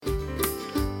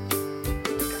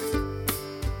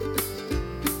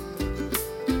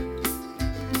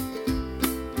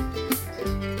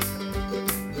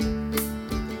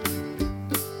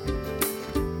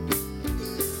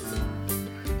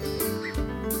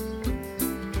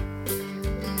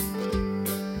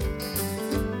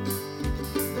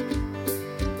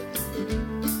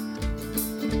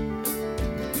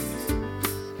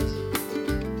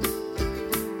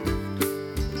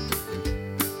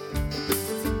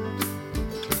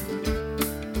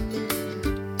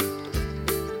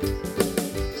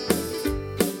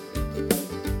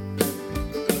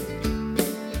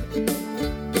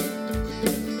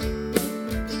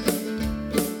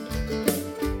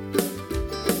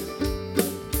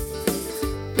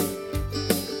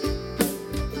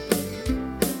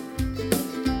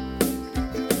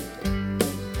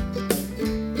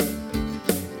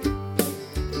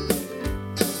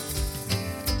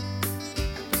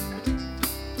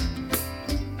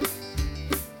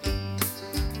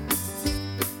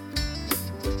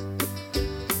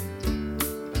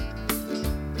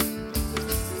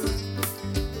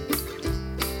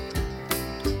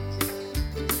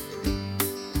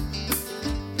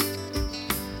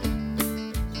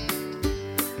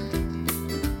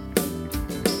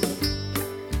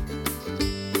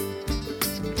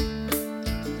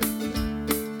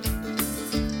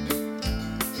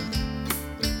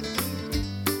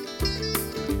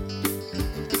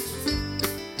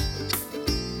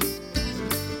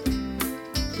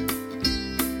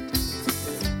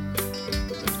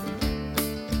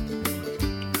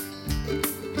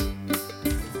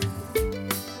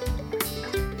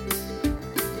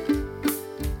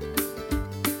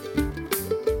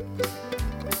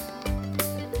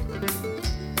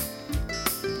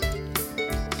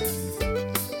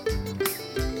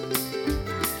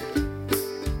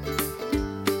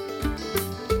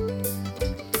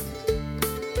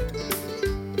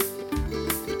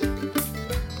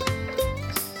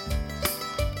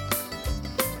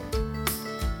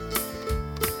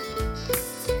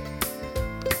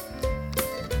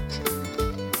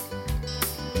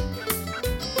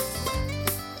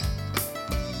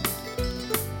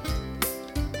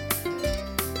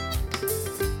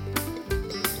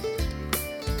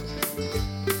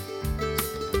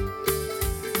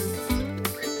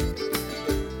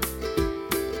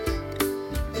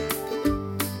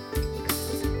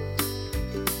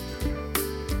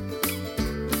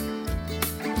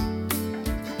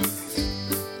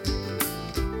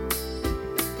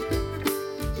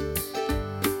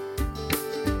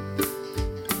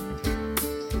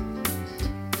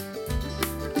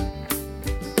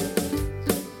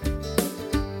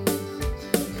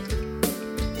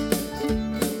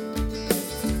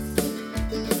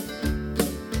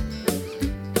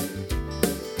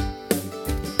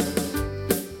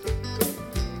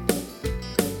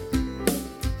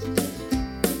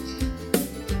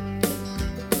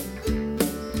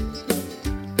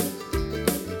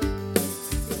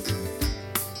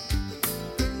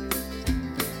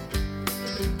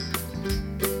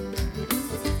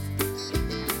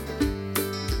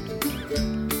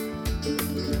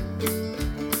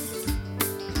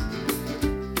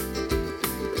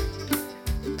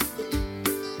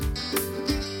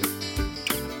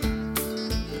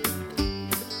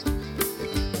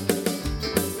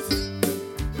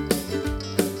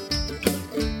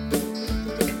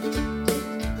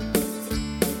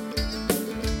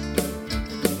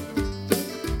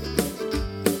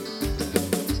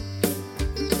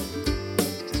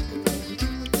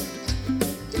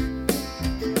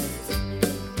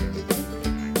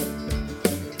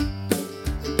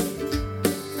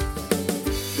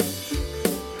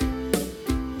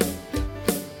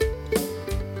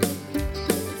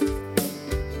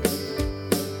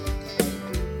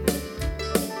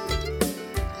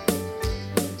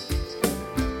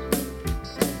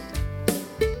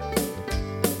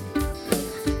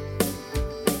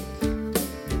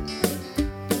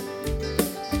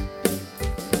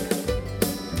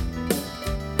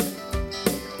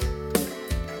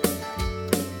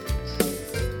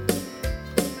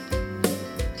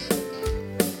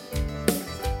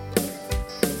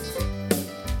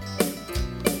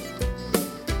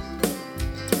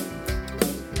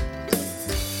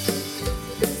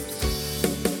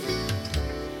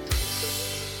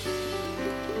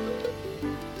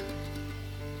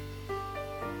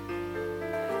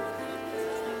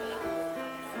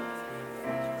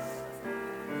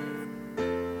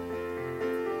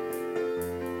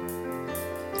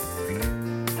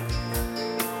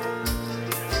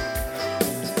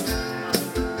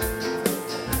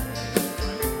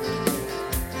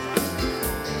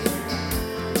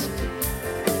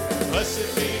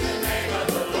Blessed be the name of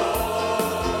the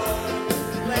Lord.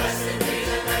 Blessed be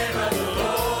the name of the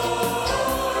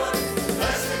Lord.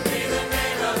 Blessed be the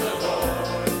name of the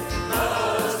Lord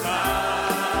Most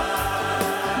High.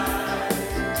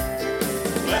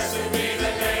 Blessed be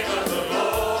the name of the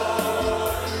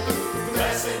Lord.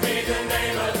 Blessed be the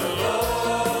name of the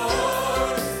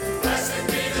Lord. Blessed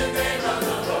be the name of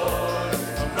the Lord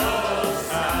Most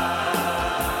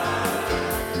High.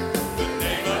 The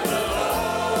name of the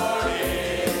Lord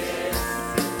is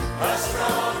a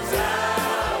strong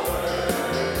tower.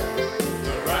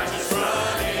 The righteous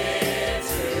run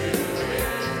into it,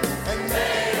 and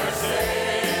they are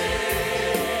saved.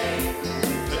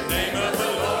 The name of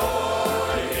the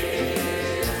Lord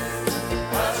is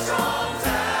a strong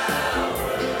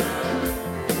tower.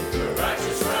 The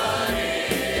righteous run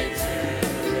into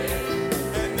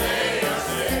it, and they are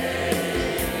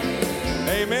saved.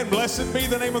 Amen. Blessed be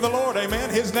the name of the Lord. Amen.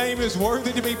 His name is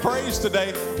worthy to be praised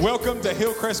today. Welcome to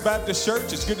Hillcrest Baptist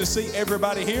Church. It's good to see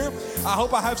everybody here. I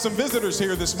hope I have some visitors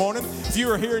here this morning. If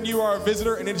you are here and you are a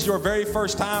visitor and it's your very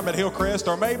first time at Hillcrest,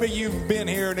 or maybe you've been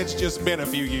here and it's just been a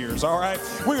few years, all right?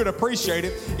 We would appreciate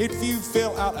it if you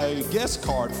fill out a guest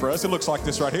card for us. It looks like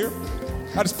this right here.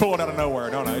 I just pull it out of nowhere,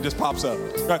 don't I? It just pops up.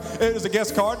 Right. It is a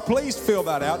guest card. Please fill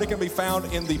that out. It can be found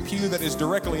in the pew that is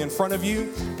directly in front of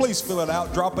you. Please fill it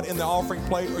out, drop it in the offering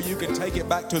plate, or you can take it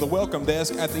back to the welcome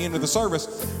desk at the end of the service.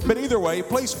 But either way,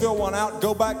 please fill one out,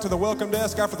 go back to the welcome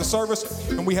desk after the service,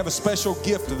 and we have a special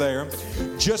gift there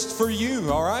just for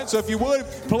you, all right? So if you would,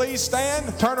 please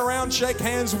stand, turn around, shake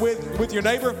hands with your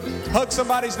neighbor, hug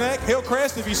somebody's neck.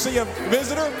 Hillcrest, if you see a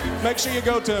visitor, make sure you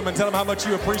go to them and tell them how much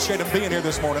you appreciate them being here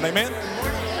this morning. Amen?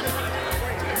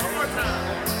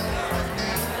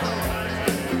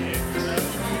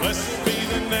 Blessed be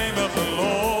the name of the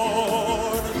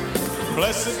Lord.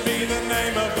 Blessed be the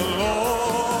name of the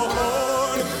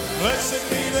Lord. Blessed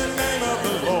be the name of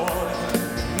the Lord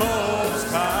Most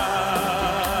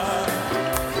High.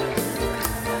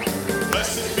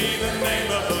 Blessed be the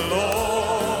name of the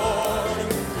Lord.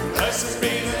 Blessed be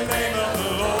the name of the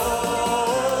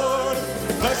Lord.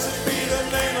 Blessed be the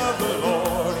name of the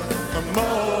Lord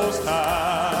Most High.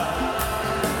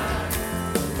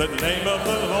 The name of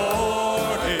the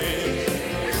Lord is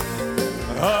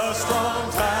a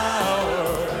strong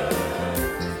tower.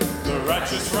 The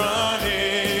righteous run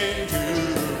into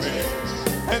it,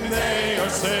 and they are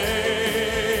saved.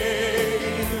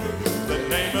 The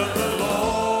name of the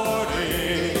Lord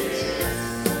is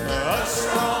a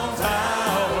strong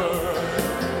tower.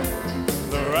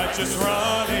 The righteous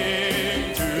run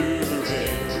into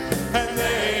it, and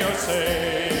they are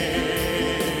saved.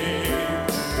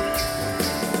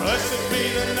 Blessed be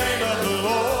the name of the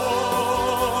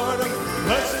Lord.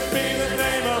 Blessed be the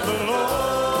name of the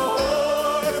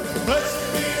Lord.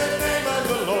 Blessed be the name of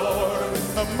the Lord,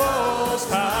 the Most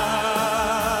High.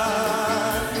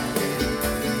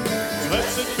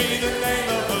 Blessed be the name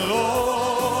of the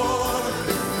Lord.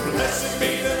 Blessed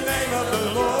be the name of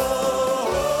the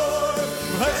Lord.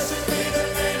 Blessed be the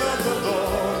name of the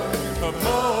Lord, the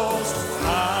Most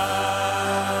High.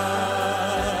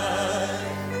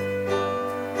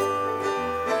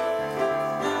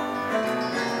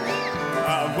 I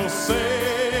will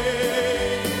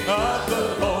say of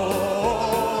the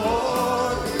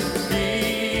Lord,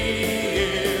 He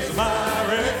is my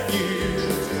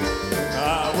refuge.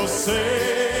 I will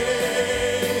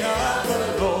say of the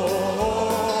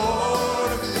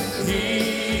Lord, He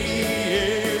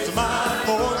is my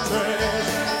fortress.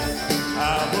 I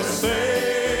will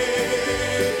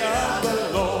say of the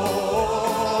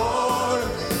Lord,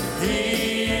 He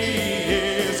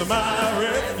is my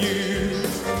refuge.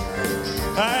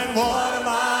 And what a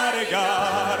mighty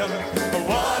God,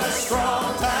 what a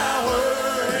strong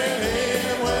tower, in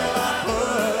Him will I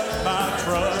put my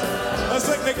trust. Let's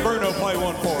let Nick Bruno play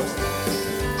one for us.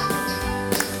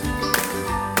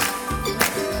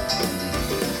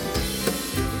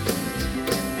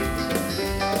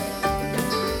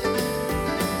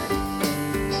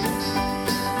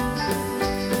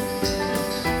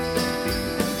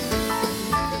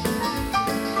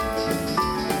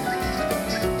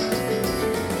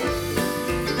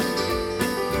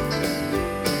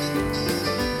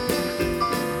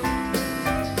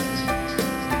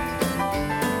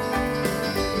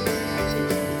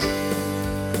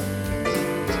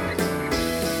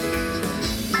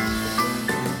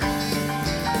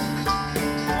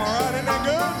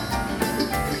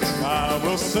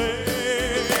 will say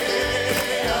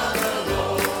of the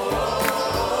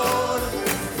Lord,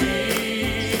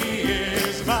 He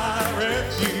is my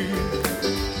refuge.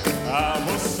 I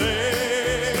will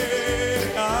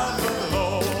say of the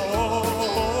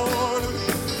Lord,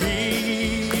 He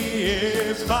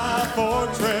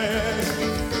fortress.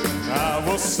 I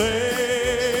will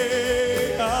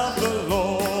say of the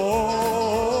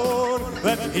Lord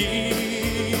that He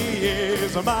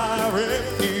is my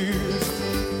refuge.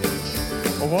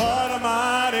 What a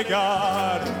mighty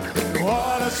God,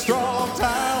 what a strong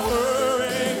tower,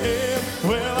 in Him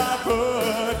will I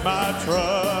put my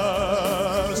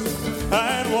trust.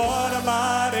 And what a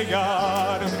mighty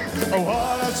God,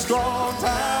 what a strong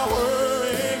tower,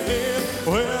 in Him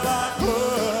will I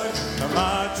put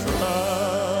my trust.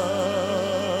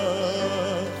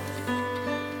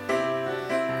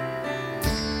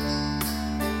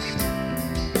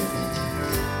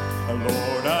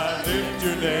 Lord, I lift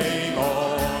your name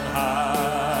on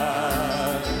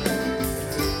high.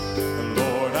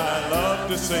 Lord, I love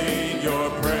to sing your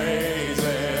praises.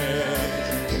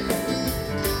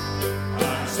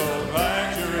 I'm so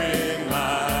glad you're in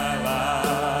my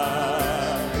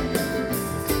life.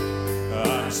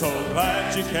 I'm so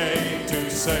glad you came to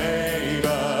save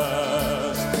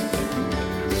us.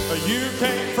 You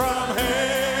came from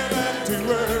heaven to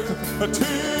earth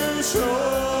to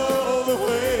show the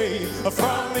way,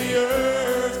 from the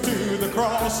earth to the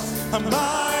cross. I'm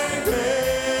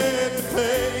blinded to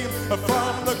pain,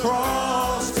 from the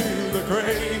cross to the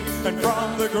grave, and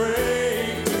from the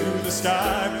grave to the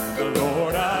sky.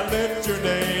 Lord, I lift your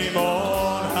name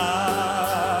on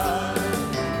high.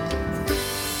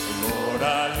 Lord,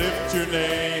 I lift your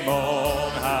name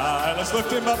on high. Let's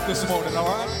lift him up this morning, all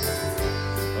right?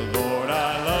 Lord,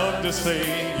 I love to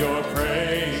sing your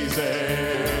praises.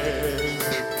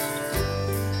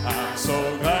 I'm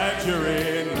so glad you're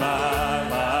in my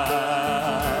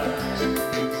life.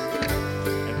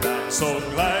 And I'm so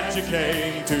glad you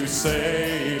came to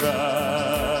save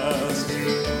us.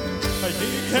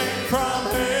 You came from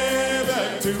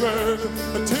heaven to earth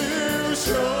to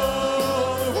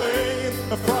show the way,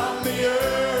 from the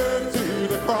earth to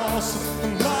the cross.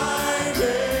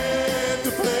 Blinded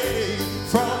to play,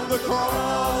 from the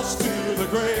cross to the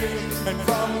grave, and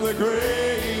from the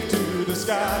grave to the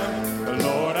sky.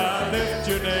 Lord, I lift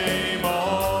your name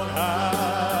on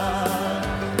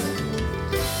high.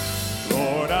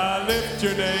 Lord, I lift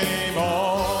your name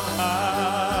on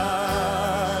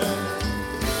high.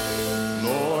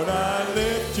 Lord, I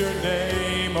lift your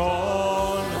name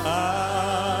on high.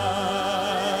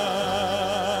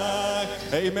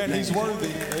 Amen. He's worthy.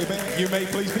 Amen. You may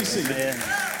please be seated. Amen.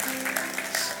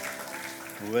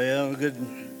 Well, good.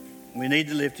 We need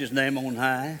to lift his name on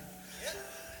high.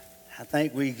 I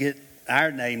think we get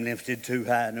our name lifted too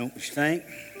high, don't you think?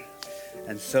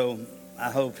 And so I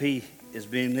hope he is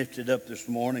being lifted up this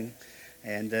morning.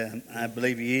 And I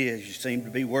believe he is. You seem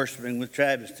to be worshiping with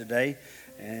Travis today.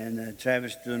 And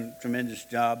Travis doing a tremendous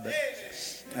job. But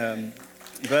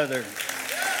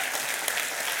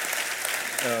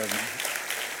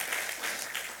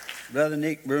Brother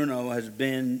Nick Bruno has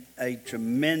been a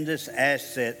tremendous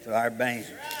asset to our band.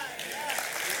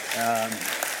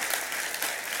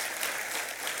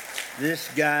 This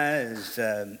guy is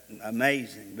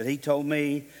amazing. But he told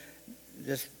me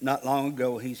just not long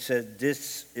ago, he said,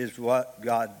 this is what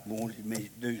God wanted me to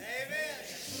do. Amen.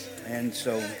 And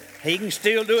so he can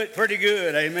still do it pretty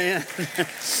good. Amen.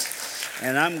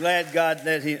 And I'm glad God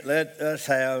let us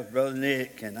have Brother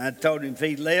Nick. And I told him if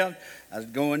he left, I was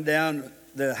going down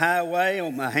the highway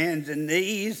on my hands and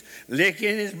knees,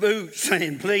 licking his boots,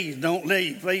 saying, please don't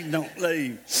leave, please don't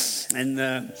leave. And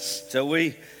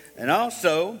and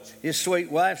also his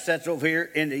sweet wife sits over here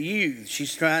in the youth.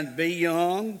 She's trying to be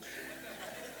young,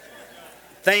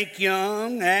 think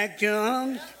young, act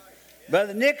young.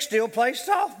 Brother Nick still plays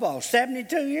softball,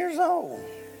 72 years old.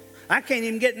 I can't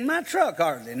even get in my truck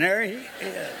hardly. And there he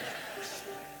is.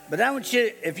 But I want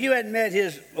you, if you hadn't met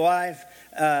his wife,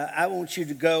 I want you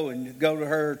to go to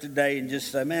her today and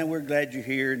just say, man, we're glad you're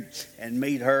here, and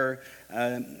meet her.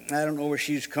 I don't know where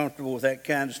she's comfortable with that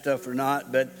kind of stuff or not,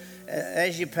 but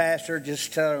as you pass her,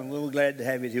 just tell her we're glad to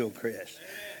have you at Hillcrest.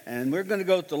 And we're going to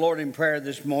go to the Lord in prayer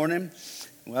this morning.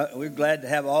 Well, we're glad to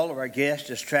have all of our guests,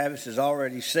 as Travis has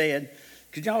already said.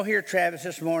 Could y'all hear Travis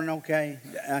this morning okay?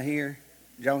 I hear.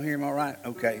 Did y'all hear him all right?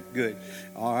 Okay, good.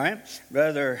 All right.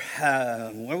 Brother,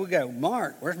 where we go?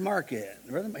 Mark. Where's Mark at?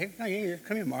 Brother, here,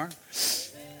 come here, Mark.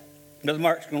 Brother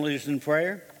Mark's going to lead us in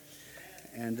prayer.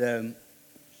 And I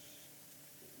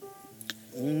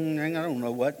don't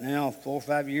know what now, 4 or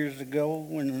 5 years ago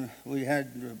when we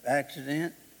had the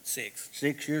accident.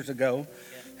 6 years ago.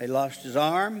 He lost his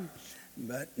arm,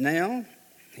 but now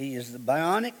he is the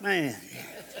bionic man.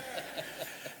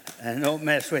 And don't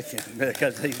mess with him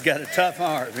because he's got a tough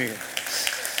arm here.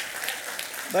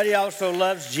 But he also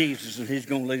loves Jesus, and he's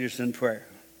going to lead us in prayer.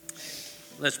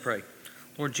 Let's pray.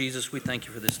 Lord Jesus, we thank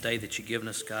you for this day that you've given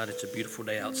us, God. It's a beautiful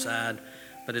day outside,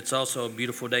 but it's also a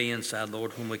beautiful day inside,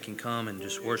 Lord, when we can come and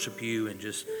just worship you and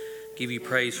just give you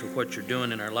praise for what you're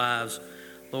doing in our lives.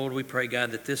 Lord, we pray,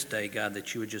 God, that this day, God,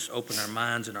 that you would just open our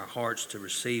minds and our hearts to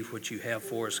receive what you have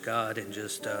for us, God, and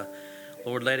just,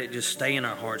 Lord, let it just stay in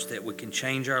our hearts that we can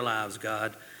change our lives,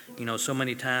 God. You know, so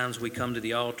many times we come to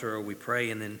the altar or we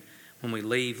pray, and then when we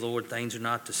leave, Lord, things are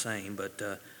not the same, but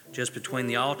just between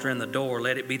the altar and the door,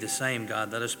 let it be the same,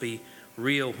 God. Let us be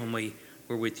real when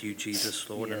we're with you, Jesus,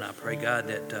 Lord. Yes. And I pray, God,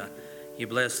 that you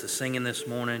bless the singing this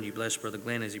morning. You bless Brother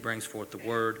Glenn as he brings forth the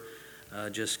word.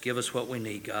 Just give us what we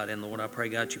need, God. And Lord, I pray,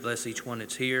 God, you bless each one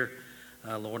that's here.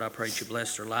 Lord, I pray that you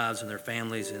bless their lives and their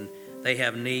families. And they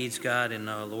have needs, God. And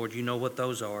Lord, you know what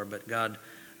those are. But God,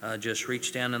 just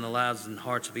reach down in the lives and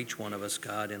hearts of each one of us,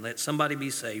 God. And let somebody be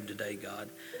saved today, God.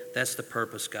 That's the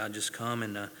purpose, God. Just come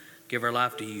and give our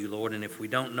life to you, Lord. And if we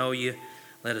don't know you,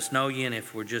 let us know you. And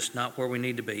if we're just not where we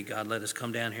need to be, God, let us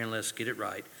come down here and let us get it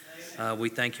right. We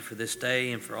thank you for this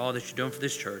day and for all that you're doing for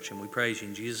this church. And we praise you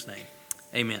in Jesus' name.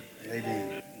 Amen.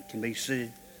 Amen. You can be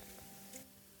seated.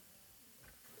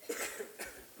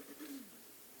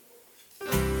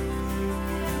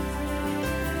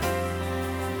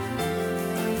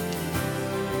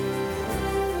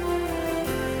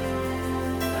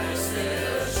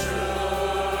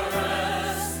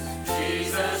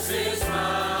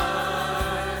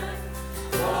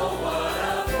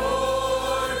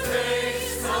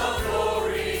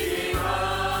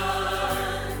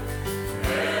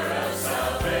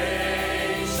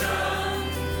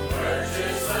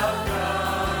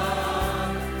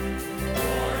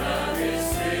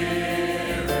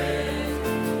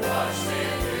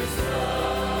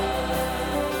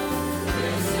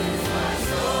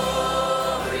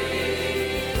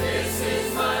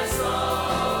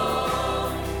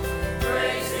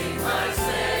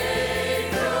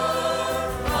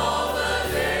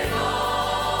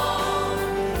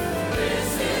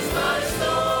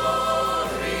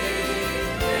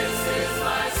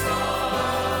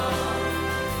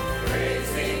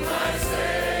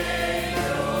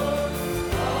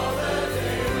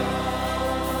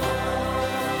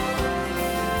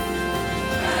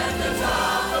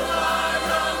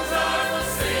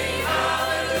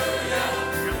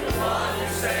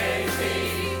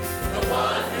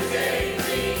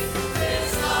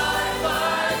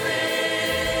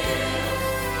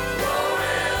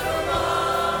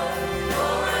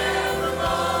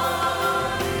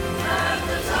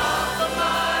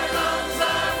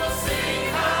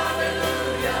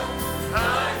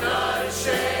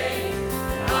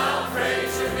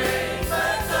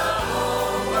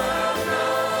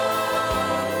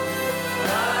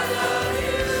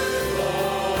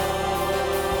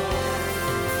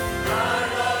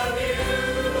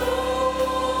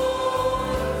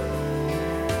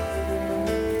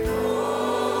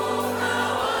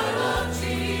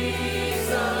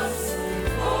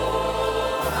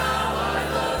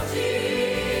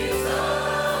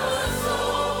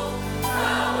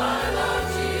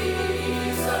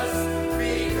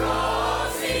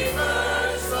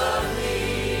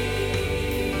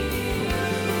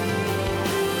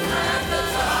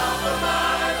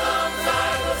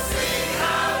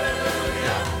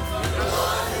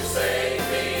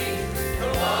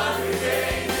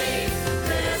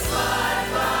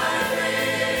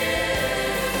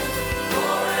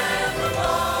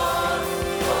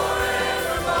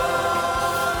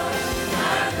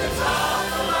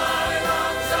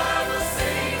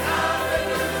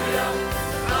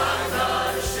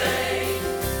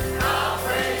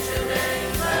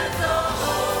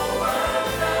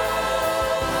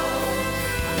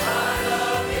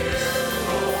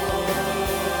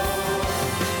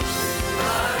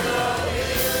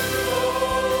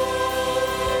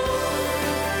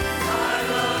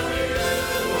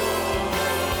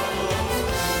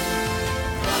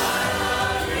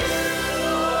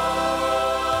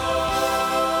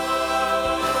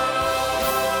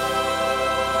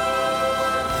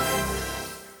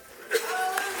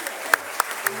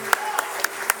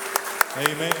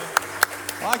 Amen.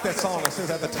 I like that song. It says,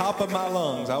 at the top of my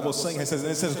lungs, I will sing. It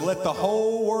says, let the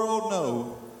whole world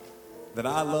know that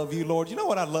I love you, Lord. You know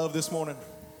what I love this morning?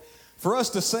 For us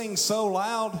to sing so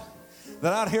loud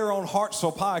that out here on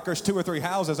Hartsville Pike, there's 2 or 3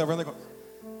 houses over there.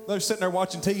 They're sitting there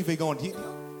watching TV going,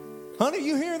 honey,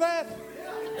 you hear that?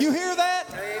 You hear that?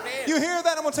 Amen. You hear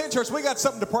that? I'm going to tell you, church, we got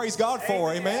something to praise God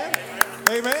for. Amen.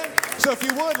 Amen. So if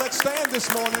you would, let's stand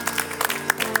this morning.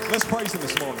 Let's praise him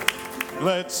this morning.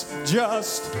 Let's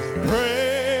just praise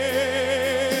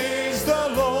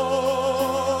the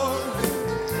Lord.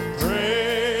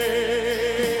 Praise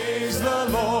the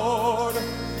Lord.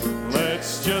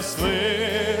 Let's just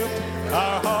lift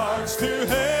our hearts to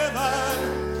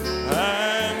heaven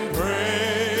and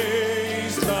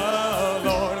praise the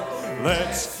Lord.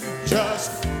 Let's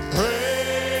just praise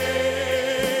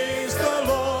the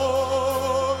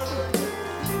Lord.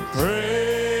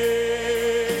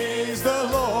 Praise the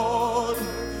Lord.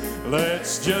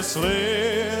 Let's just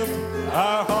lift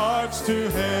our hearts to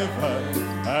heaven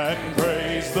and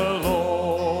praise the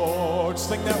Lord.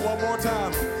 Sing that one more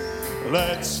time.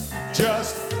 Let's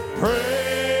just praise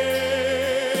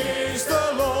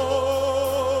the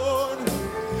Lord.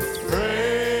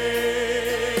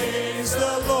 Praise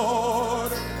the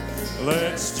Lord.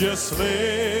 Let's just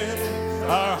lift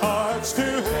our hearts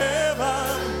to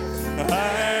heaven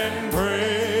and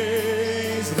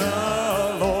praise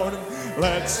the Lord.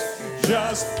 Let's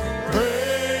just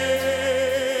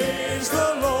praise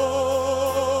the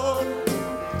Lord.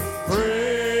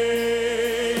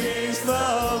 Praise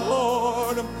the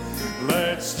Lord.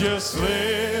 Let's just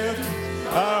lift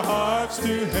our hearts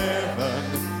to heaven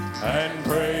and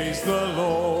praise the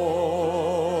Lord.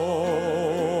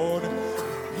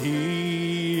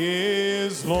 He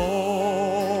is Lord.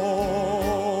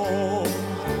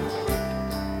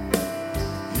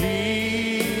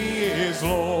 He is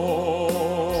Lord.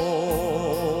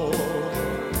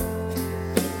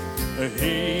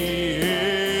 He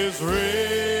is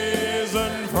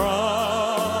risen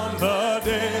from the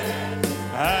dead,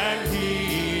 and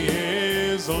He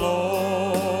is Lord.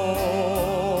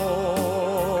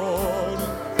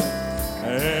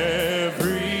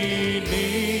 Every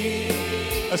knee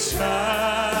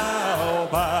shall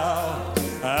bow,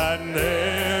 and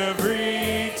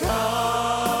every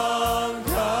tongue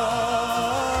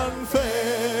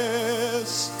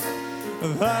confess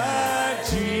that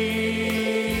Jesus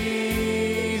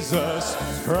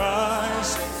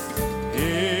Christ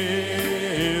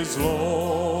is Lord.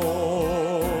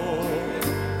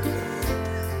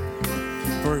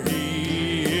 For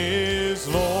He is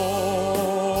Lord.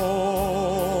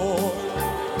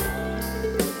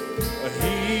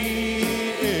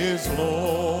 He is Lord.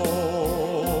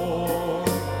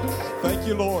 Thank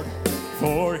you, Lord.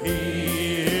 For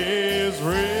He is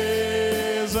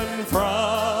risen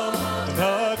from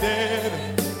the dead,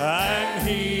 and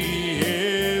He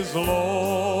is Lord.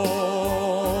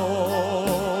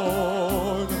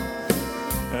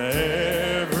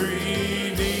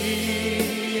 Every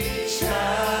knee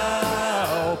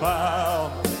shall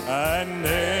bow, and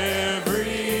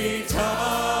every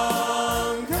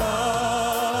tongue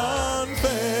confess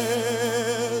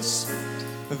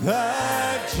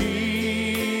that Jesus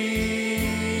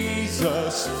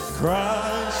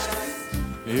Christ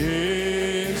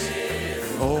is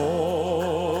Lord.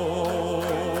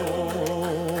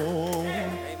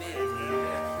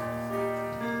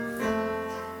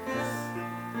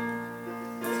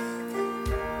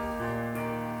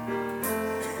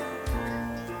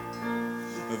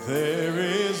 There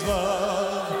is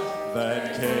love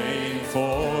that came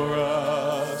for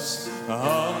us,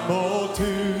 humble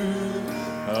to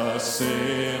a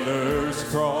sinner's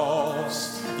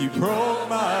cross. You broke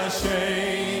my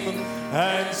shame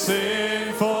and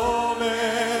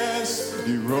sinfulness.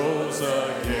 You rose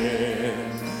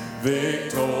again,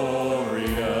 victorious.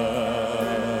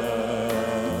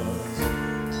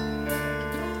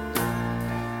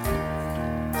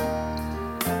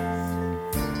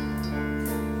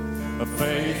 A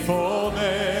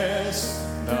faithfulness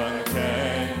none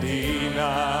can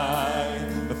deny.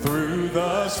 Through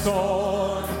the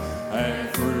storm and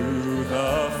through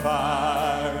the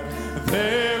fire,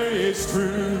 there is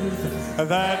truth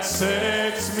that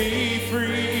sets me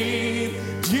free.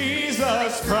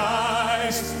 Jesus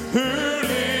Christ, who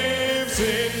lives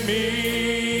in me.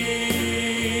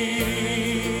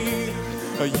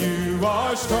 You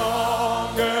are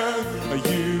stronger.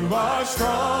 You are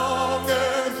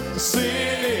stronger.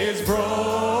 Sin is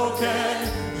broken.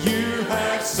 You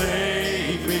have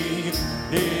saved me.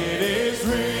 It is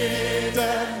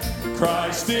written,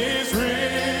 Christ is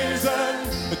risen.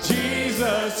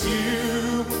 Jesus,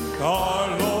 you are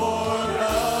Lord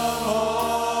of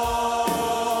all.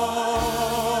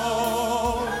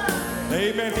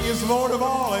 Amen. He is Lord of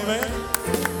all. Amen.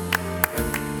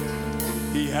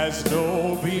 He has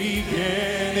no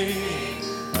beginning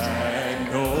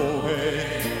and no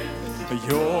end.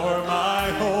 You're my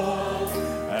hope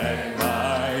and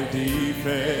my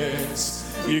defense.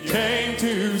 You came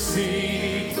to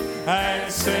seek and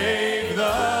save the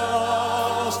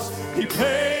lost. He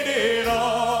paid it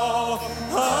all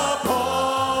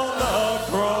upon the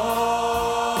cross.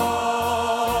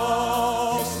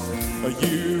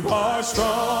 You are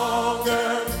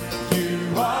stronger.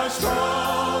 You are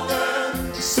stronger.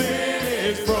 Sin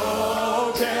is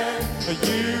broken.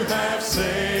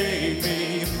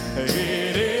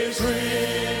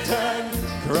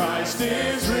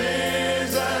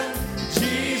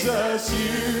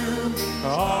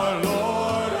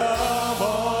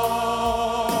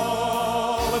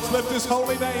 Let's lift his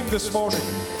holy name this morning.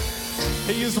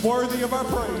 He is worthy of our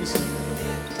praise.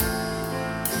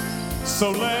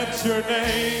 So let your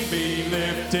name be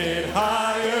lifted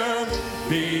higher,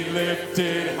 be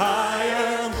lifted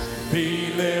higher,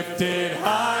 be lifted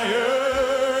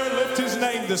higher. Lift his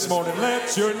name this morning.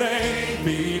 Let your name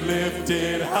be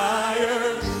lifted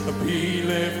higher, be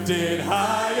lifted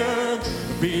higher,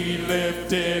 be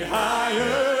lifted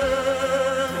higher.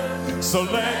 So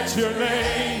let your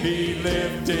name be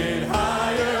lifted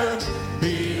higher,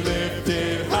 be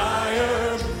lifted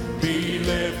higher, be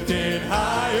lifted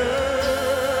higher.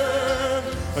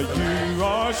 You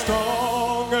are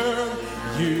stronger,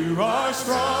 you are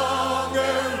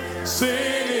stronger.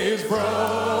 Sin is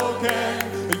broken,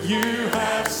 you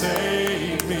have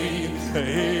saved me.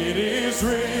 It is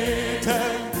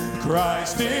written,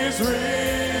 Christ is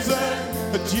risen.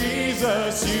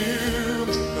 Jesus, you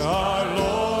are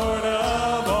Lord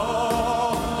of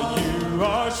all. You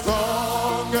are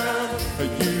stronger,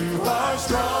 you are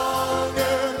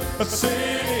stronger.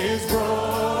 Sin is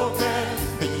broken,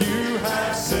 you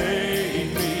have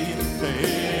saved me.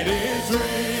 It is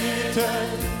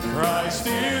written, Christ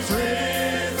is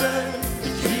risen.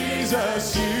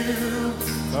 Jesus, you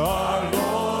are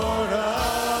Lord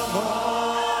of all.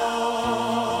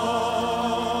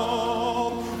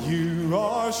 You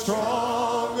are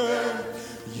stronger,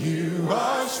 you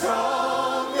are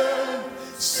stronger.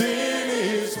 Sin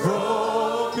is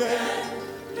broken,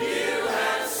 you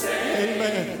have saved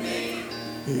me.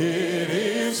 It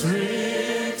is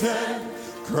written,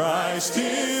 Christ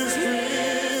is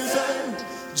risen.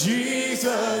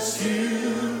 Jesus,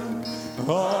 you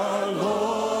are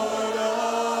Lord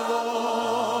of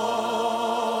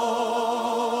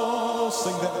all.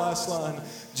 Sing that last line.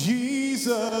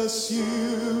 Jesus,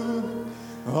 you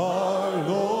are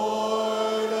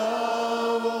Lord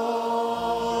of all.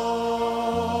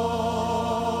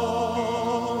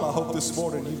 I hope this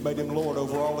morning you've made him Lord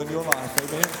over all in your life.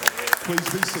 Amen. Please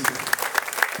be seated.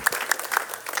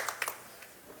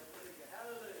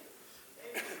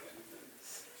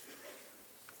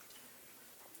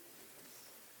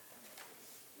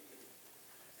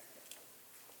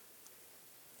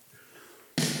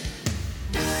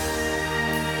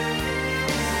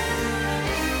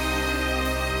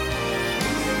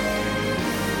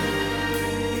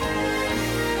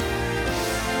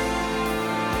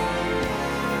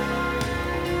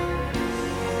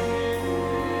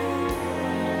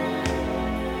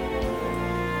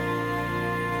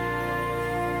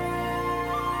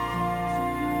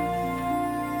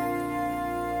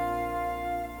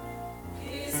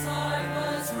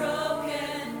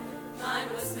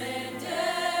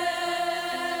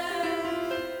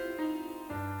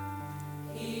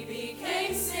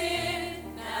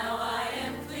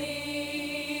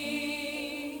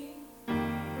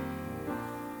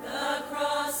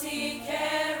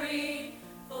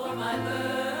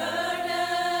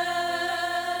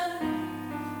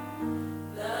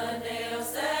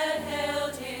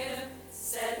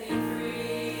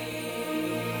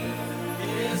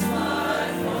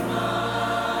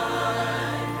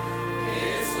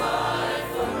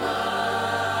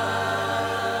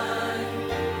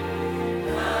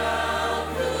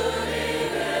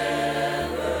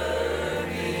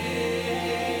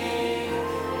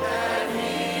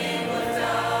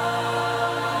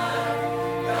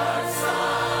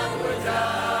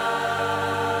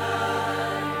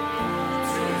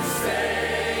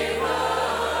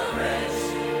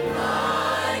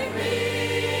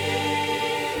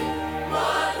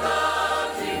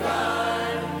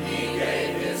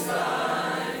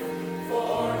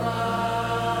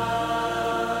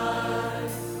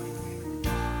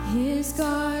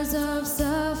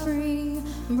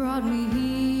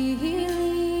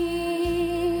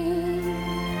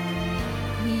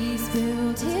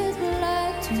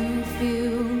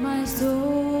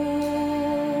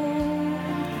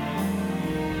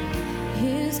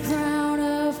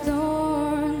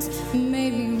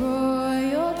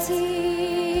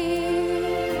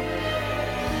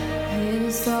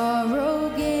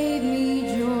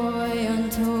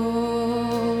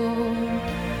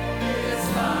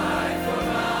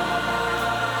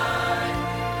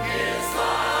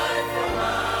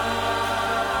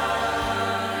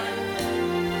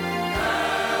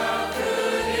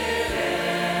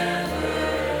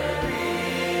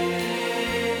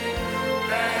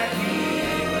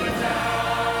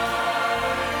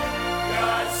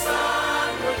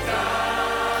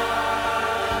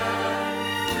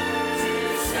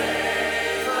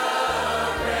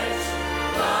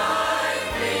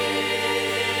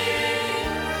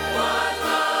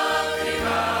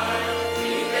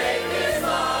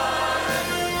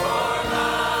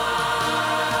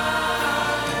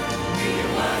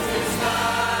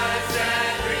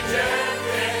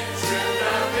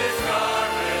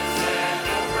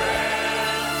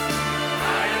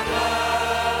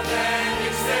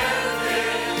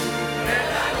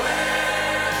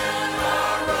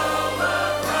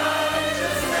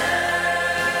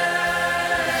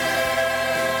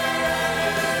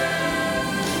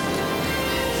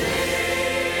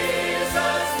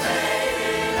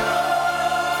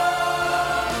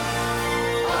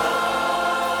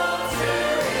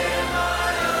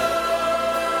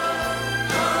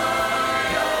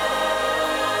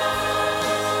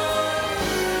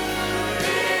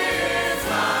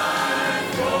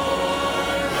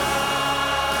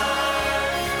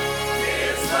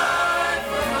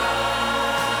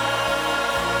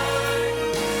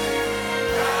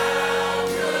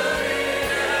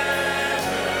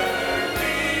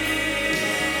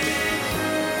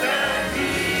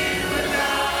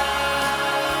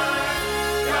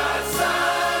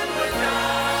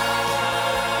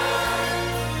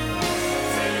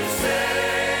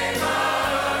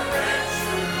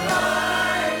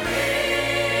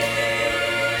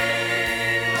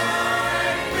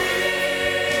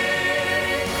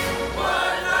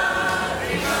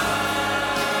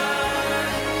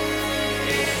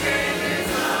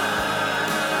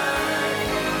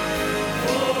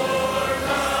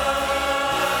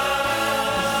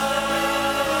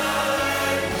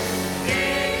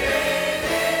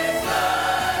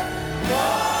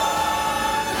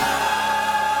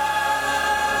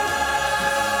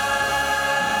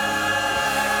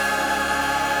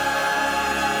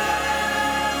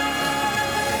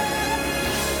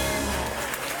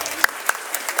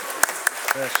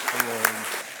 Bless the Lord.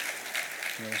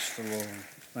 Bless the Lord.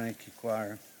 Thank you,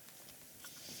 choir.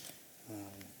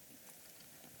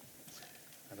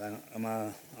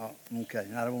 Okay,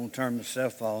 I don't want to turn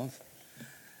myself off.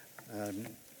 I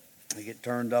get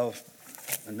turned off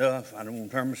enough. I don't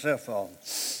want to turn myself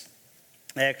off.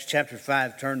 Acts chapter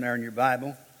 5, turn there in your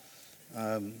Bible.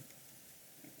 I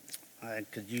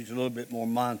could use a little bit more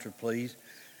mantra, please.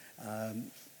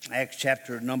 Acts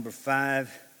chapter number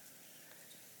 5.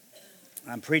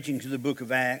 I'm preaching to the book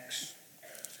of Acts.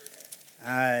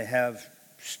 I have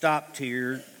stopped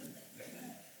here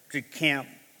to camp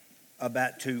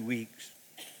about 2 weeks.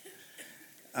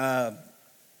 In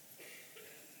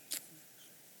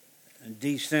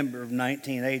December of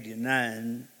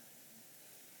 1989,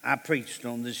 I preached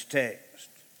on this text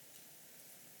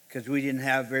because we didn't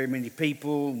have very many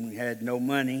people and we had no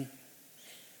money.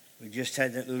 We just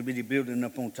had that little bitty building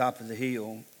up on top of the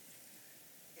hill.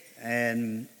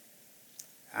 And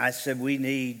I said we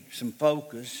need some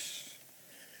focus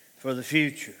for the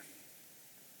future.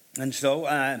 And so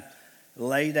I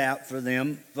laid out for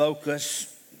them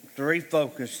three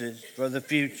focuses for the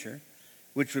future,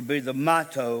 which would be the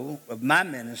motto of my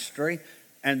ministry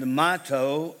and the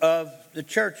motto of the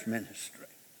church ministry.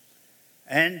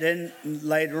 And then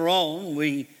later on,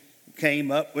 we came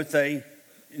up with a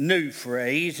new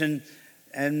phrase, and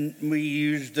we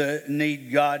used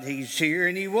need God, He's here,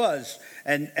 and He was.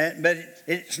 But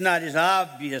it's not as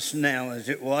obvious now as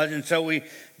it was, and so we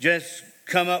just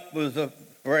come up with a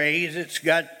phrase. It's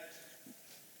got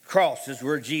crosses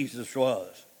where Jesus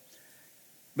was.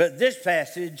 But this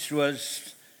passage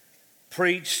was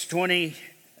preached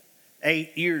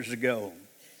 28 years ago,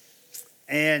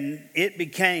 and it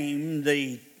became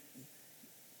the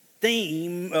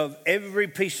theme of every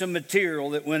piece of material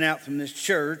that went out from this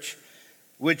church,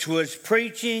 which was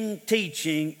preaching,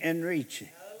 teaching, and reaching.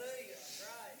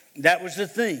 That was the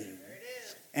theme.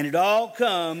 And it all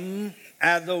come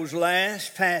out of those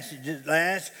last passages,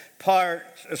 last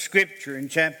parts of Scripture in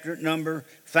chapter number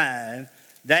 5.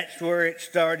 That's where it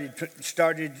started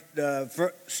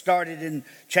in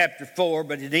chapter 4,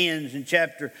 but it ends in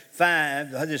chapter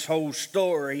 5, this whole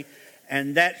story.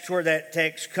 And that's where that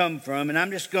text come from. And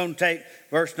I'm just going to take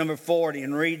verse number 40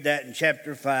 and read that in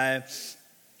chapter 5.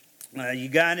 You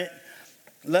got it?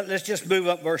 Let's just move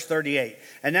up verse 38.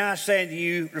 And now I say to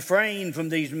you, refrain from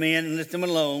these men and let them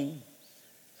alone.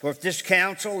 For if this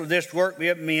counsel or this work be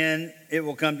of men, it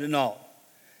will come to naught.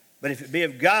 But if it be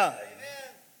of God,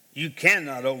 you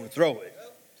cannot overthrow it,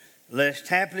 lest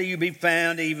haply you be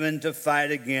found even to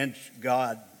fight against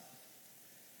God.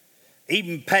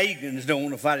 Even pagans don't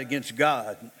want to fight against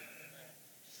God.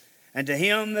 And to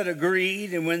him that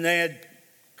agreed, and when they had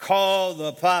called the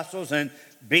apostles and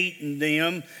beaten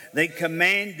them, they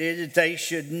commanded that they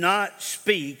should not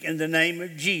speak in the name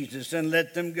of Jesus, and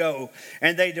let them go.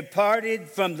 And they departed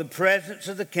from the presence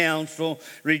of the council,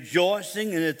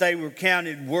 rejoicing in that they were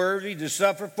counted worthy to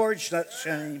suffer for such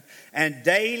shame. And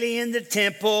daily in the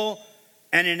temple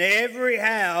and in every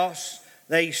house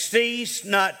they ceased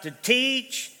not to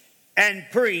teach and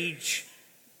preach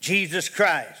Jesus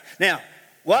Christ. Now,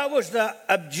 what was the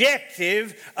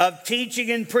objective of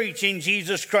teaching and preaching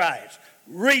Jesus Christ?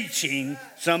 Reaching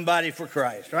somebody for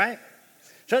Christ, right?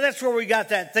 So that's where we got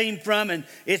that theme from, and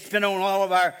it's been on all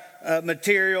of our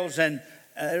materials, and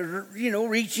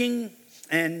reaching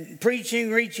and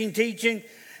preaching, reaching, teaching.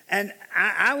 And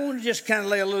I want to just kind of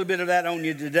lay a little bit of that on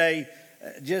you today.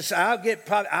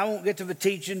 I won't get to the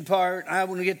teaching part. I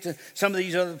want to get to some of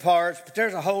these other parts, but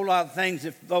there's a whole lot of things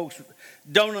that folks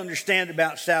don't understand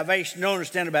about salvation, don't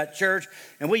understand about church,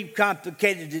 and we've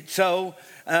complicated it so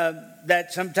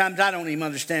that sometimes I don't even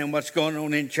understand what's going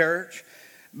on in church.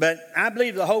 But I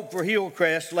believe the hope for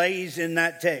Hillcrest lays in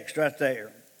that text right there.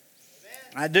 Amen.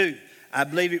 I do. I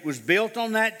believe it was built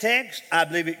on that text. I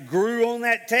believe it grew on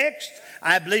that text.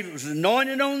 I believe it was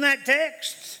anointed on that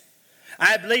text.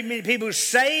 I believe many people are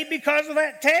saved because of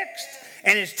that text,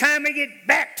 and it's time to get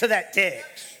back to that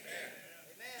text.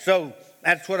 Amen. So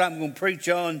that's what I'm going to preach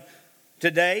on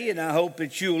today, and I hope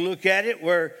that you'll look at it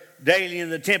where daily in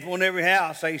the temple and every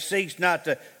house they cease not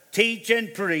to teach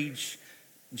and preach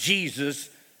Jesus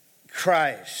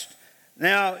Christ.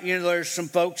 Now, there's some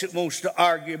folks that wants to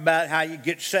argue about how you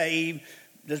get saved.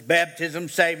 Does baptism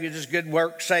save you? Does good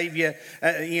work save you?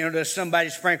 Does somebody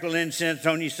sprinkle incense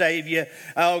on you save you?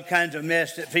 All kinds of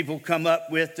mess that people come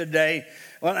up with today.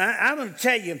 Well, I'm going to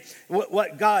tell you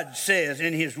what God says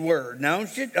in His Word. Now,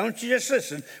 don't you just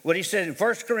listen what He said in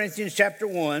 1 Corinthians chapter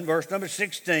 1, verse number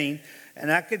 16.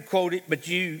 And I could quote it, but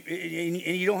you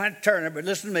don't have to turn it, but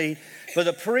listen to me. For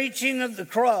the preaching of the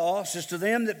cross is to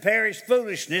them that perish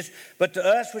foolishness, but to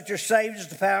us which are saved is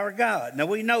the power of God. Now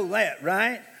we know that,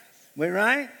 right? We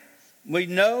right? We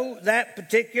know that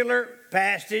particular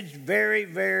passage very,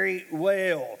 very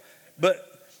well.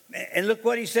 And look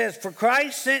what he says. For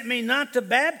Christ sent me not to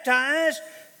baptize,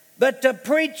 but to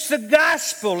preach the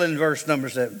gospel in verse number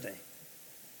 17.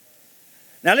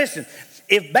 Now listen,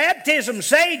 if baptism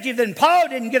saved you, then Paul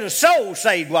didn't get a soul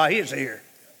saved while he was here.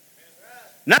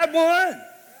 Not one.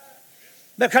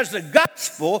 Because the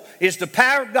gospel is the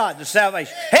power of God, the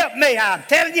salvation. Help me, I'm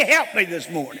telling you, help me this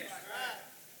morning.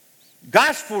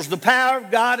 Gospel's the power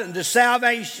of God and the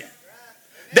salvation.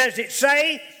 Does it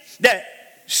say that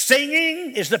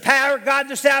singing is the power of God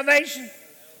and the salvation?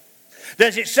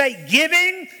 Does it say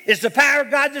giving is the power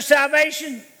of God and the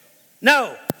salvation?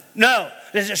 No.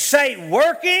 Does it say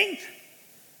working?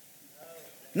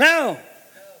 No.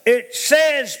 It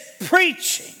says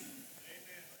preaching.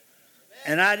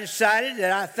 And I decided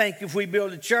that I think if we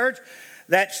build a church,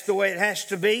 that's the way it has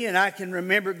to be. And I can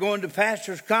remember going to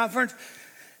pastor's conference,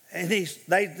 and they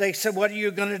said, what are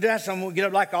you going to do? I said, I'm going to get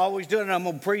up like I always do, and I'm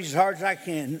going to preach as hard as I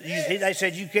can. They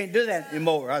said, you can't do that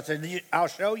anymore. I said, I'll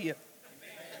show you.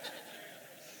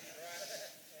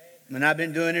 And I've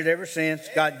been doing it ever since.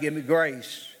 God give me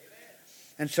grace.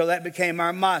 And so that became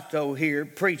our motto here,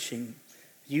 preaching.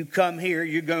 You come here,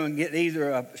 you're going to get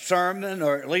either a sermon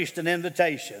or at least an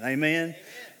invitation, amen,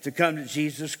 to come to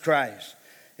Jesus Christ.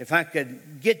 If I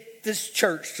could get this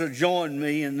church to join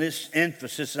me in this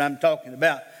emphasis that I'm talking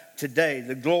about today,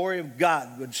 the glory of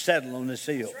God would settle on this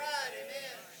hill.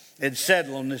 It'd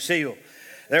settle on this hill.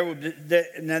 There will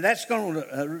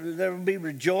be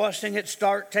rejoicing that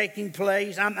start taking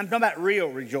place. I'm talking about real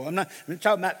rejoicing. I'm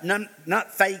talking about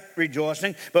not fake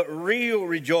rejoicing, but real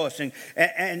rejoicing.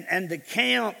 And the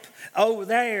camp over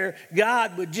there,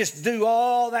 God would just do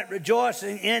all that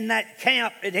rejoicing in that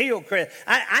camp at Hillcrest.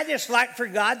 I just like for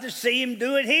God to see Him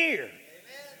do it here.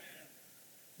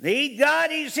 Amen.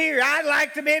 God, He's here. I'd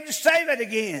like to be able to say that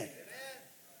again.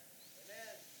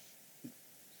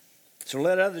 So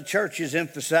let other churches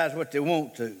emphasize what they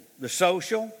want to. The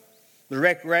social, the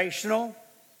recreational,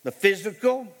 the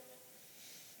physical,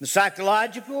 the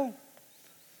psychological.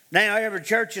 Now every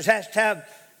church has to have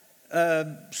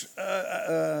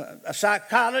a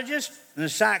psychologist and a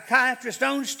psychiatrist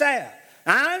on staff.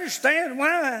 I understand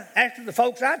why after the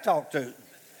folks I talk to.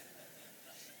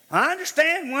 I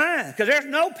understand why. Because there's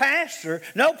no pastor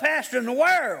in the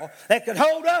world that could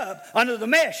hold up under the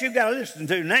mess you've got to listen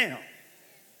to now.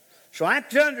 So I have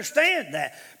to understand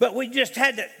that. But we just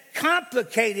had to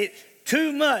complicate it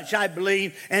too much, I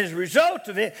believe. And as a result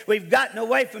of it, we've gotten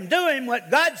away from doing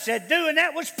what God said do, and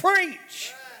that was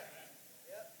preach.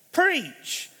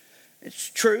 Preach.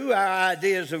 It's true, our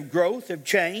ideas of growth have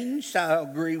changed. I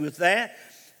agree with that.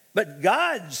 But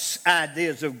God's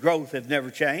ideas of growth have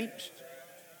never changed.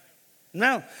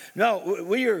 No,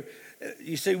 we're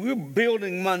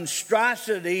building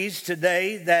monstrosities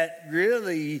today that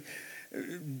really...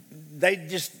 they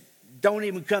just don't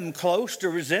even come close to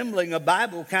resembling a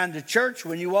Bible kind of church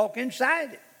when you walk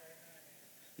inside it.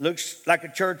 Looks like a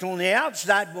church on the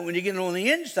outside, but when you get on the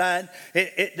inside,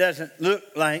 it doesn't look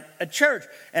like a church.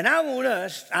 And I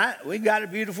want we got a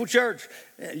beautiful church.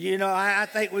 You know, I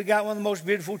think we got one of the most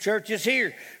beautiful churches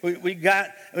here. We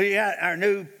got our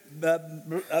new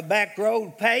back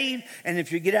road paved, and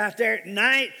if you get out there at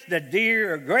night, the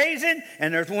deer are grazing,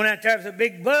 and there's one out there with a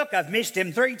big buck. I've missed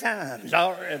him 3 times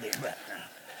already.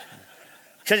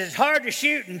 Because it's hard to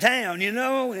shoot in town, you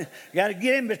know. You got to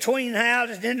get in between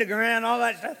houses, in the ground, all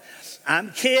that stuff.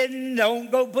 I'm kidding.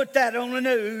 Don't go put that on the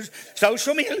news.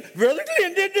 Social media. Brother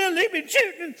Glenn did that. They've been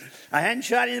shooting. I hadn't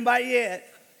shot anybody yet.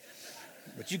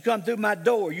 But you come through my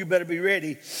door, you better be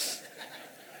ready.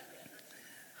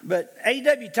 But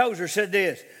A.W. Tozer said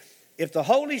this. If the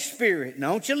Holy Spirit,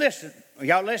 now don't you listen. Are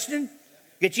y'all listening?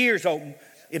 Get your ears open.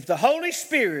 If the Holy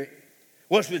Spirit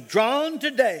was withdrawn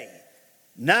today,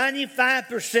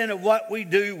 95% of what we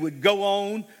do would go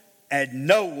on and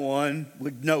no one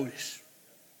would notice.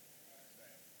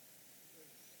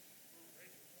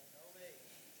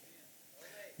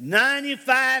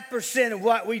 "95% of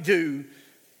what we do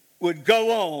would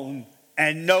go on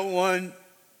and no one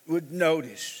would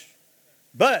notice.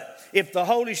 But if the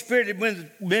Holy Spirit had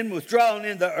been withdrawn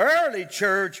in the early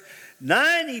church,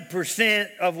 90%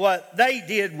 of what they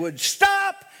did would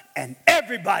stop and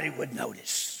everybody would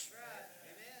notice."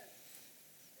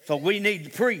 So we need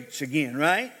to preach again,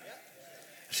 right?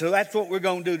 So that's what we're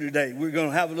going to do today. We're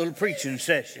going to have a little preaching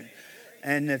session.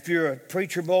 And if you're a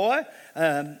preacher boy,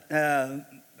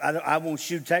 I want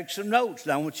you to take some notes.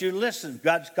 I want you to listen. If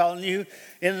God's calling you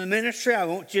in the ministry, I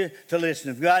want you to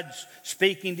listen. If God's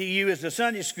speaking to you as a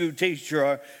Sunday school teacher,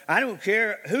 or I don't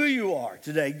care who you are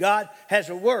today, God has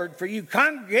a word for you.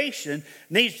 Congregation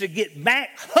needs to get back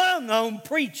hung on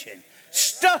preaching,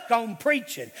 stuck on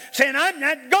preaching, saying, I'm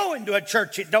not going to a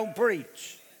church that don't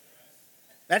preach.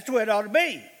 That's the way it ought to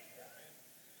be.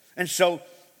 And so,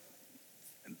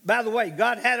 by the way,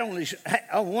 God had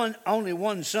only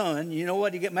one son. You know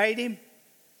what he made him?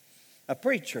 A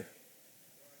preacher.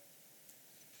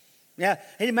 Yeah,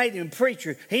 he made him a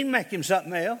preacher. He didn't make him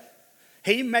something else.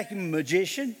 He didn't make him a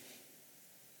magician.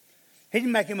 He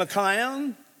didn't make him a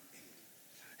clown.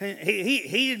 He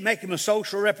didn't make him a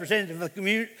social representative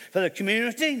for the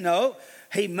community. No,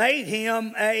 he made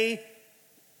him a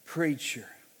preacher.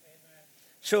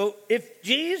 So if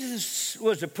Jesus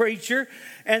was a preacher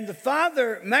and the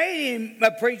Father made him a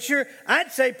preacher,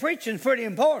 I'd say preaching is pretty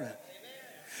important.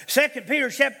 2 Peter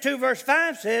chapter 2 verse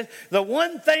 5 says, the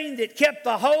one thing that kept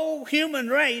the whole human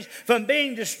race from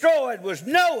being destroyed was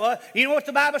Noah. You know what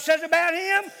the Bible says about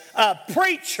him? A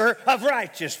preacher of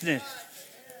righteousness.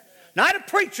 Not a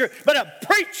preacher, but a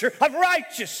preacher of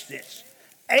righteousness.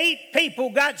 8 people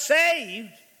got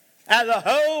saved out of the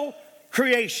whole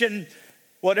creation,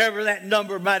 whatever that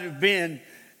number might have been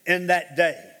in that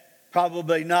day.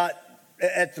 Probably not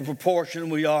at the proportion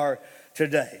we are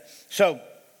today. So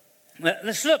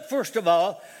let's look first of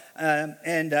all,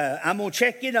 and I'm going to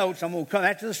check your notes. I'm going to come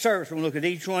after the service. I'm going to look at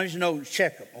each one of your notes,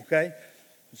 check them, okay?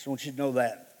 Just want you to know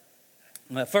that.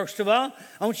 First of all,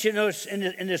 I want you to notice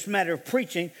in this matter of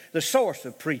preaching, the source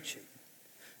of preaching.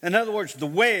 In other words, the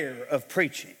where of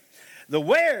preaching. The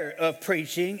where of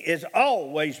preaching has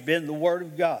always been the Word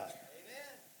of God.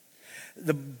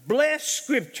 The blessed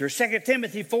scripture, 2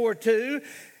 Timothy 4:2,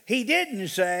 he did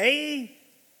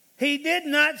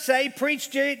not say,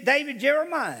 preach David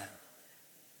Jeremiah.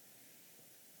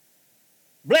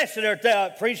 Blessed art thou,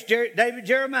 preach David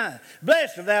Jeremiah.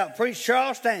 Blessed art thou, preach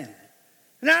Charles Stanley.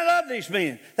 And I love these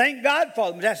men. Thank God for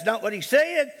them. But that's not what he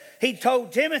said. He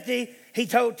told Timothy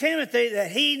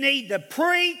that he needed to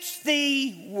preach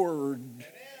the word.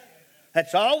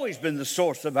 That's always been the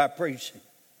source of our preaching.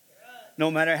 No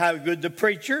matter how good the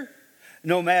preacher,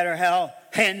 no matter how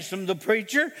handsome the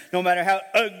preacher, no matter how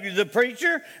ugly the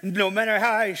preacher, no matter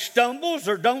how he stumbles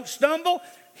or don't stumble,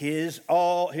 his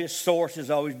source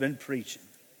has always been preaching.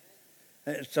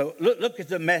 So look at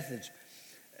the methods.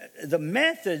 The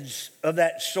methods of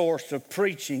that source of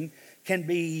preaching can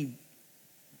be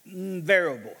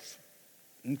variables.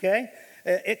 Okay?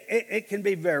 It can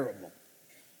be variable.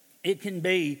 It can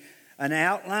be an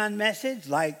outline message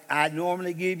like I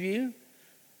normally give you.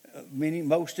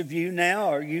 Most of you now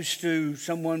are used to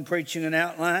someone preaching an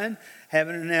outline,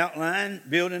 having an outline,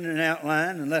 building an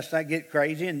outline, unless I get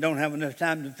crazy and don't have enough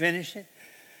time to finish it.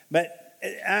 But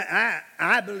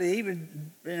I believe,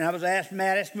 and I was asked,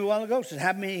 Matt asked me a while ago, said,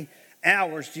 how many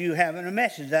hours do you have in a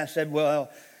message? I said,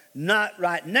 well, not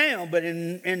right now, but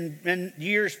in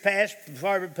years past,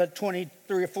 for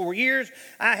 23 or 4 years,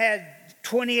 I had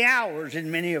 20 hours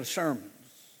in many of sermons.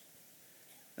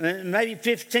 And maybe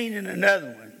 15 in another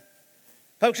one.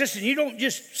 Folks, listen, you don't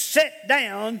just sit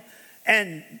down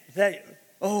and say,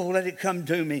 oh, let it come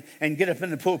to me, and get up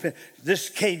in the pulpit. This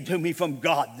came to me from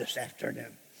God this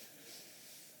afternoon.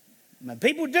 Now,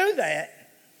 people do that.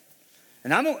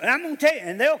 And I'm going to tell you,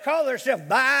 and they'll call themselves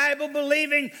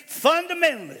Bible-believing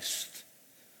fundamentalists.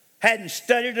 Hadn't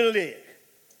studied a lick.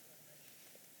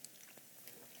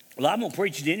 Well, I'm going to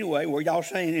preach it anyway, where y'all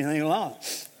say anything along.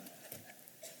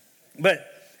 But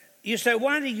you say,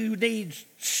 why do you need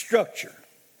structure?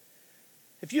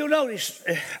 If you'll notice,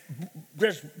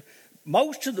 there's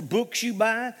most of the books you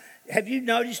buy, have you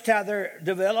noticed how they're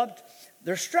developed?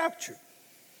 They're structured.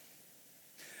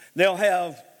 They'll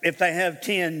have, if they have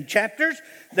 10 chapters,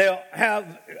 they'll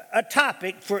have a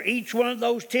topic for each one of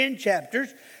those 10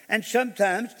 chapters. And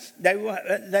sometimes they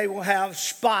will have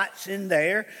spots in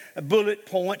there, bullet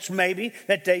points maybe,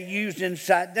 that they used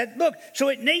inside that book. So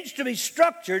it needs to be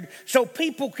structured so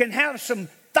people can have some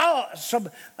thoughts, some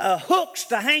hooks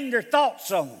to hang their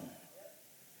thoughts on.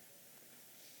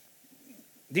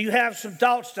 Do you have some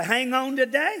thoughts to hang on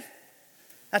today?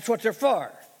 That's what they're for.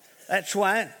 That's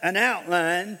why an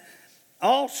outline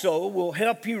also will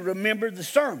help you remember the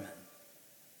sermon.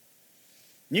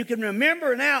 You can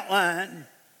remember an outline,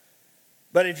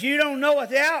 but if you don't know what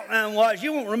the outline was,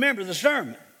 you won't remember the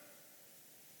sermon.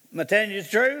 Am I telling you the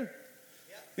truth?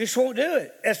 You just won't do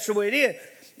it. That's the way it is.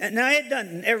 Now,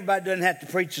 everybody doesn't have to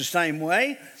preach the same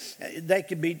way. They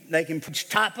can preach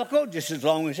topical just as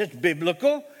long as it's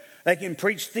biblical. They can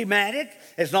preach thematic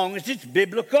as long as it's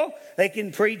biblical. They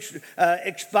can preach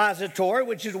expository,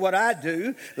 which is what I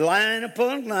do, line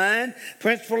upon line,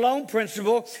 principle on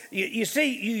principle. You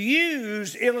see, you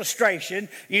use illustration,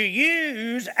 you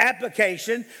use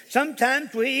application.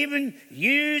 Sometimes we even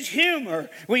use humor.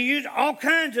 We use all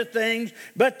kinds of things,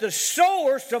 but the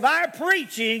source of our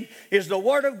preaching is the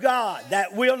Word of God.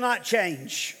 That will not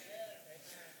change.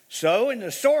 So, in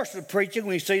the source of preaching,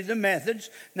 we see the methods.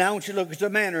 Now, I want you to look at the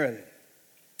manner of it.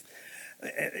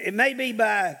 It may be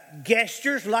by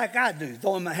gestures like I do,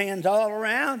 throwing my hands all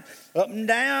around, up and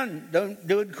down,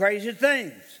 doing crazy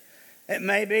things. It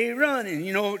may be running.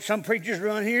 You know, some preachers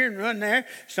run here and run there.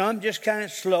 Some just kind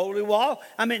of slowly walk.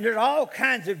 I mean, there's all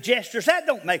kinds of gestures. That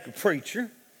don't make a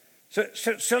preacher.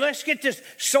 So let's get this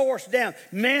source down.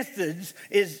 Methods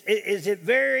is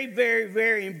very, very,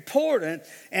 very important.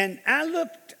 And I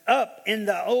looked up in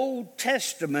the Old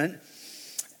Testament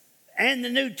and the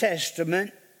New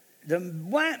Testament the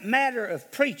matter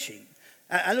of preaching.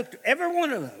 I looked at every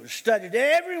one of those, studied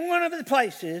every one of the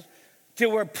places to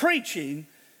where preaching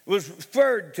was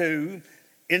referred to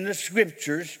in the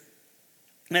Scriptures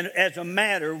and as a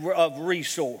matter of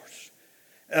resource.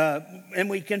 And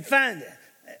we can find it.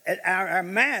 Our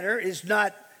manner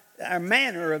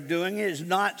of doing it is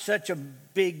not such a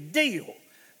big deal.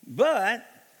 But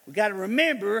we got to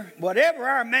remember, whatever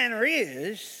our manner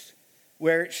is,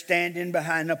 where it's standing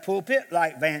behind the pulpit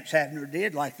like Vance Havner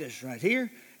did, like this right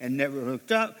here, and never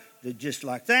looked up, did just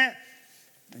like that.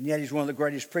 And yet he's one of the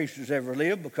greatest preachers ever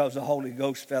lived because the Holy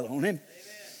Ghost fell on him. Amen.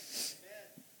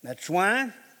 That's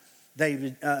why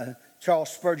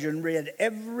Charles Spurgeon read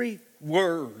every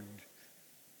word.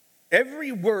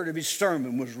 Every word of his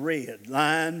sermon was read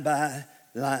line by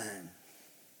line.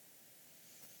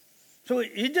 So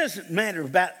it doesn't matter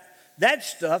about that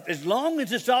stuff as long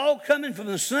as it's all coming from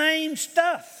the same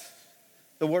stuff,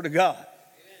 the Word of God.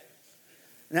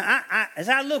 Now, as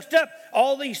I looked up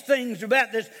all these things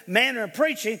about this manner of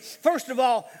preaching, first of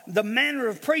all, the manner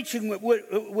of preaching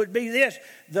would be this: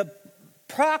 the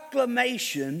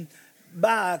proclamation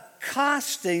by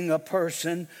accosting a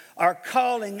person or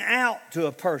calling out to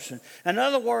a person. In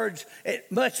other words, it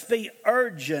must be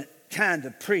urgent kind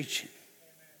of preaching.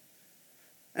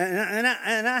 And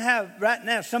I have right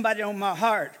now somebody on my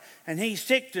heart, and he's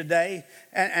sick today,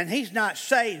 and he's not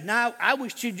saved. Now I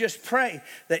wish you'd just pray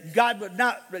that God would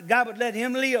let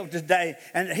him live today,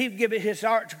 and that he'd give his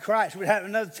heart to Christ. We'd have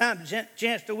another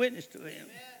chance to witness to him.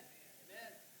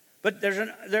 But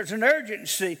there's an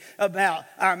urgency about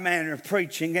our manner of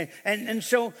preaching, and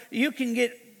so you can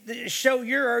show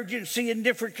your urgency in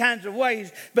different kinds of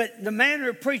ways, but the manner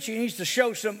of preaching needs to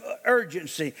show some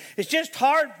urgency. It's just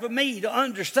hard for me to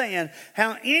understand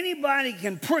how anybody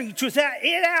can preach without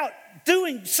it out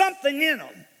doing something in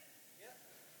them.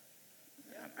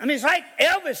 I mean, it's like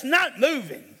Elvis not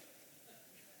moving.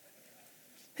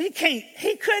 He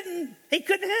couldn't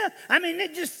help. I mean,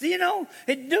 it just,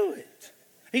 it'd do it.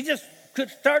 He just could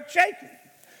start shaking.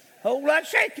 A whole lot of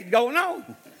shaking going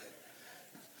on.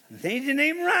 He didn't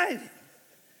even write it.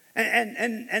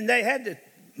 And they had to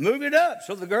move it up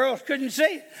so the girls couldn't see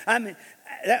it. I mean,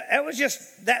 that was just,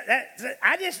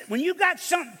 when you got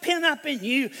something pinned up in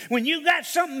you, when you got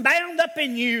something bound up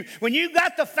in you, when you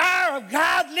got the fire of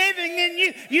God living in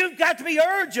you, you've got to be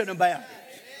urgent about it.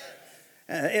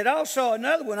 It also,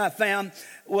 another one I found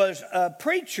was a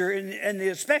preacher,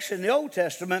 especially in the Old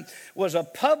Testament, was a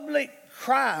public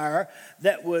crier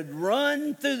that would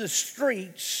run through the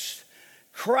streets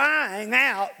crying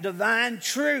out divine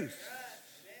truth.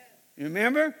 You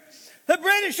remember? The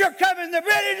British are coming, the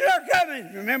British are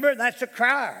coming. Remember, that's a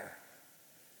crier.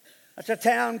 That's a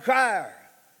town crier.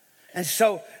 And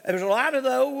so there was a lot of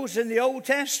those in the Old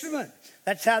Testament.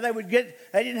 That's how they would they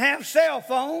didn't have cell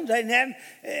phones. They didn't have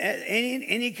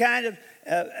any kind of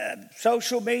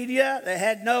social media. They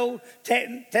had no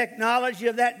technology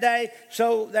of that day.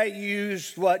 So they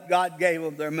used what God gave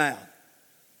them, their mouth,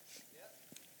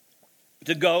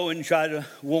 to go and try to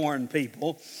warn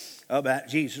people about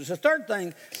Jesus. The third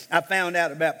thing I found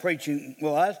out about preaching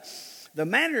was the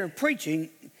manner of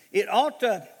preaching. It ought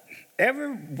to,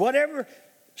 whatever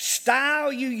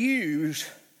style you use,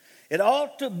 it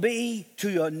ought to be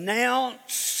to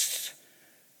announce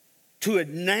the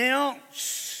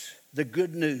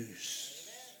good news.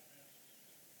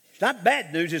 It's not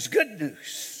bad news, it's good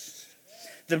news.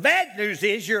 The bad news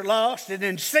is you're lost and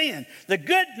in sin. The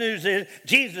good news is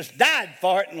Jesus died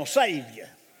for it and will save you.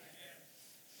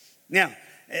 Now,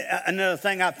 another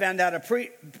thing I found out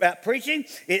about preaching,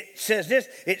 it says this.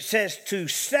 It says to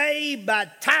say by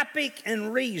topic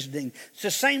and reasoning. It's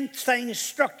the same thing as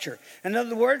structure. In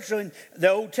other words, in the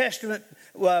Old Testament,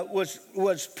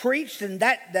 was preached in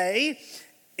that day,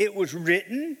 it was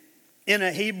written in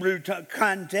a Hebrew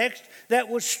context that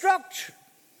was structured.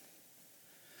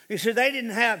 You see, they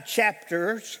didn't have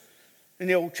chapters in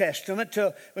the Old Testament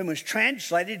till when it was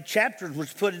translated. Chapters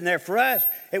was put in there for us.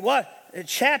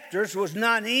 Chapters was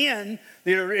not in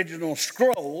the original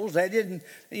scrolls. They didn't,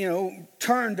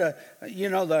 turn to,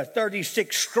 the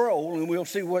 36 scroll and we'll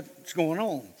see what's going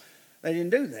on. They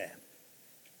didn't do that.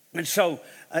 And so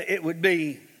it would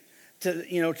be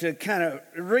to kind of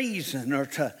reason or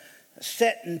to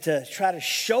set and to try to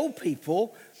show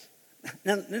people.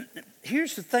 Now,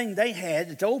 here's the thing they had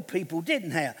that the old people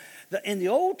didn't have. In the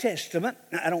Old Testament,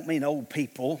 I don't mean old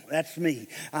people, that's me.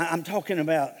 I'm talking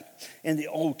about in the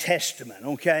Old Testament,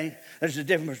 okay? There's a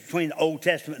difference between the Old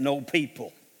Testament and old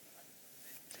people.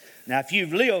 Now, if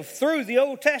you've lived through the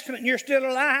Old Testament and you're still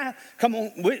alive, come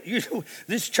on,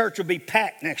 this church will be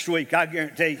packed next week, I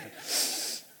guarantee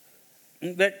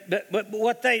you. But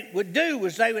what they would do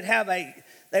was they would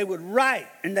write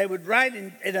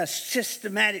in a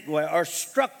systematic way or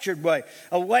structured way,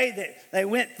 a way that they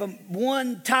went from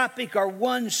one topic or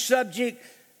one subject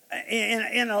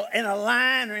in a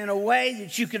line or in a way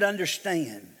that you could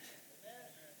understand.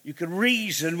 You could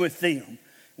reason with them.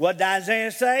 What did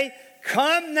Isaiah say?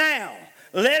 Come now,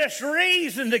 let us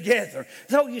reason together.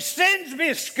 Though your sins be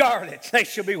as scarlet, they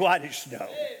shall be white as snow.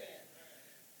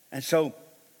 And so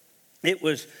it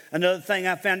was another thing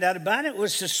I found out about it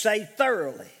was to say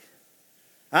thoroughly.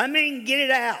 I mean, get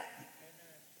it out.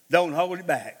 Don't hold it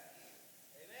back.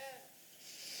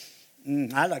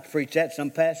 I'd like to preach that at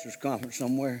some pastor's conference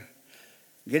somewhere.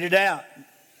 Get it out.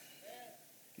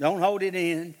 Don't hold it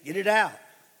in. Get it out.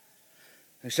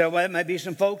 They say, well, maybe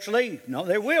some folks leave. No,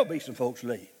 there will be some folks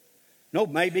leave. No,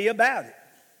 maybe about it.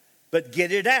 But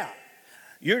get it out.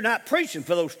 You're not preaching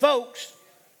for those folks.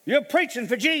 You're preaching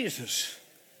for Jesus.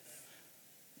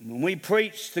 When we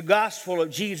preach the gospel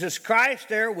of Jesus Christ,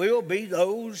 there will be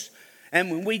those, and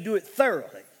when we do it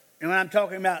thoroughly, and when I'm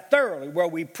talking about thoroughly, where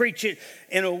we preach it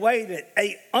in a way that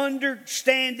they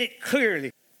understand it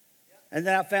clearly. And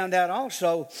then I found out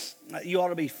also, you ought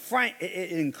to be frank.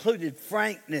 It included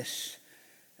frankness.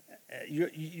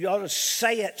 You ought to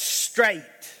say it straight.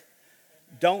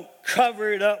 Don't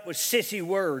cover it up with sissy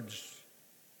words.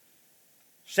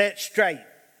 Say it straight.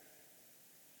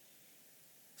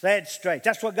 Say it straight.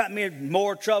 That's what got me in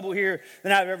more trouble here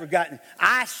than I've ever gotten.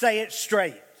 I say it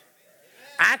straight.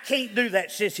 I can't do that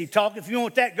sissy talk. If you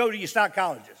want that, go to your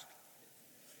psychologist.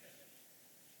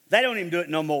 They don't even do it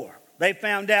no more. They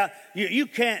found out you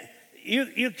can't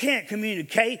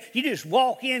communicate. You just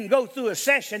walk in, go through a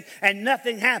session, and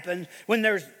nothing happens when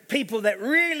there's people that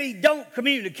really don't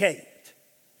communicate.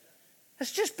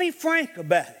 Let's just be frank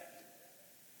about it.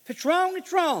 If it's wrong,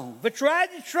 it's wrong. If it's right,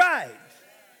 it's right.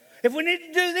 If we need to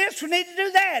do this, we need to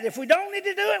do that. If we don't need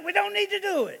to do it, we don't need to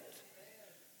do it.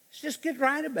 Let's just get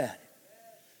right about it.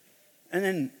 And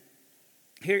then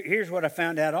here's what I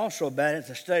found out also about it as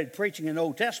I studied preaching in the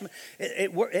Old Testament.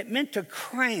 It meant to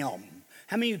cram.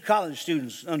 How many of you college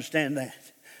students understand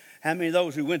that? How many of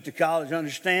those who went to college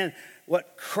understand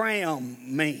what cram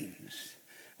means?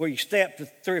 Where you stay up to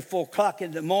 3 or 4 o'clock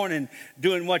in the morning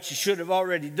doing what you should have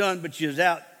already done, but you was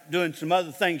out doing some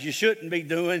other things you shouldn't be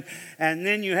doing, and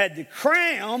then you had to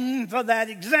cram for that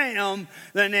exam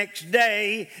the next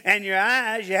day, and your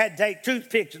eyes, you had to take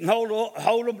toothpicks and hold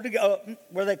them up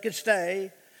where they could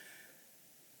stay.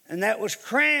 And that was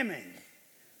cramming,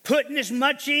 putting as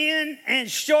much in as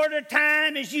short a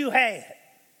time as you had.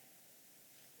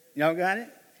 Y'all got it?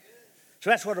 So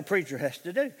that's what a preacher has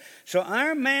to do. So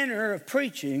our manner of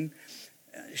preaching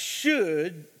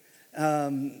should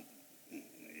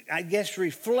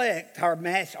reflect our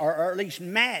mess, or at least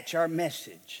match our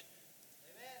message.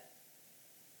 Amen.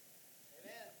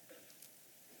 Amen.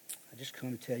 I just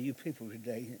come to tell you people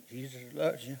today that Jesus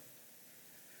loves you.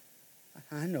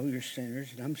 I know you're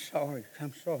sinners, and I'm sorry.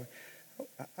 I'm sorry.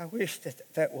 I wish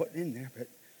that wasn't in there, but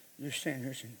you're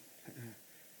sinners, and I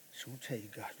just want to tell you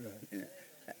God loves you.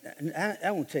 And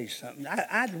I want to tell you something.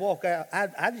 I'd walk out. I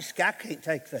can't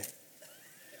take that.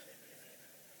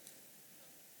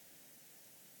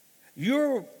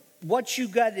 What you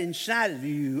got inside of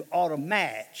you ought to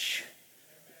match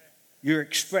your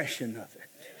expression of it.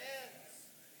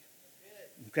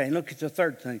 Okay, look at the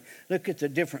third thing. Look at the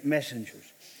different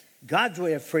messengers. God's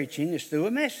way of preaching is through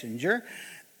a messenger.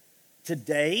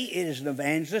 Today, it is an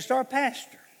evangelist or a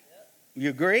pastor. You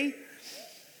agree?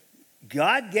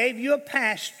 God gave you a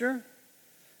pastor,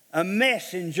 a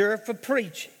messenger for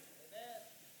preaching.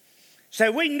 Say,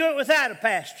 we can do it without a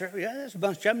pastor. Yeah, there's a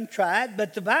bunch of them tried,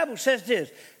 but the Bible says this: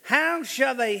 how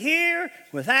shall they hear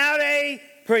without a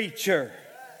preacher?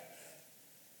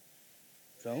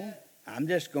 So I'm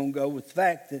just going to go with the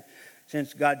fact that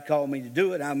since God called me to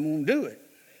do it, I'm going to do it.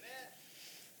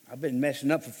 I've been messing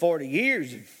up for 40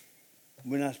 years if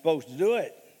we're not supposed to do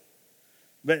it.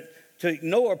 But to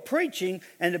ignore preaching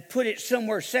and to put it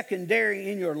somewhere secondary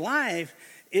in your life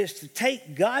is to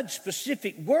take God's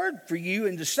specific word for you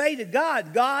and to say to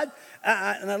God, God,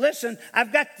 now listen,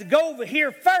 I've got to go over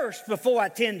here first before I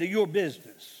tend to your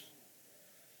business.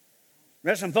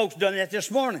 There's some folks done that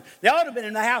this morning. They ought to have been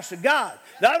in the house of God.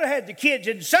 They ought to have had the kids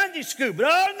in Sunday school. But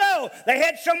oh no, they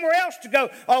had somewhere else to go.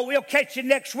 Oh, we'll catch you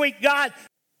next week, God.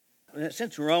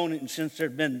 Since we're on it and since there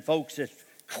have been folks that's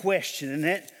questioning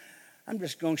it, I'm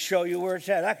just going to show you where it's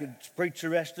at. I could preach the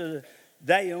rest of the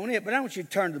day on it, but I want you to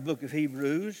turn to the book of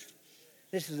Hebrews.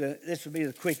 This will be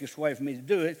the quickest way for me to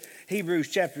do it. Hebrews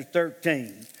chapter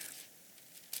 13.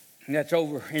 And that's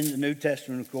over in the New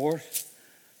Testament, of course.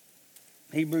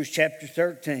 Hebrews chapter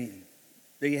 13.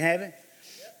 Do you have it?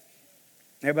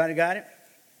 Everybody got it?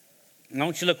 I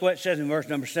want you to look what it says in verse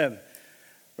number 7.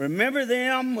 Remember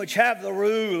them which have the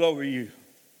rule over you.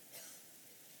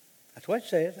 That's what it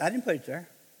says. I didn't put it there.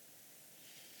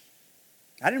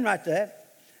 I didn't write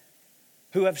that.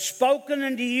 Who have spoken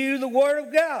unto you the word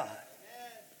of God.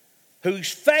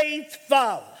 Whose faith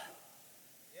follow.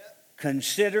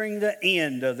 Considering the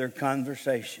end of their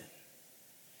conversation.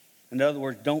 In other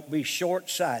words, don't be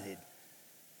short-sighted.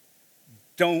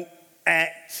 Don't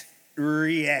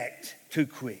react too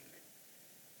quick.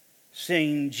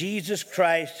 Seeing Jesus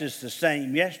Christ is the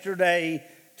same yesterday,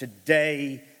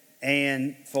 today,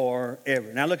 and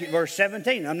forever. Now look at verse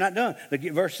 17. I'm not done. Look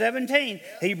at verse 17.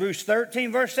 Hebrews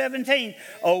 13, verse 17.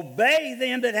 Obey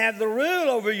them that have the rule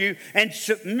over you and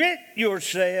submit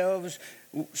yourselves.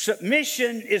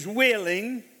 Submission is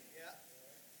willing.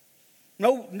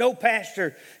 No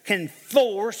pastor can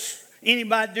force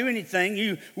anybody to do anything.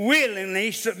 You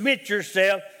willingly submit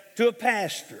yourself to a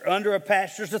pastor, under a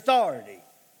pastor's authority.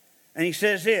 And he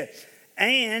says this,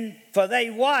 and for they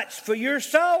watch for your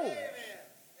soul. Amen.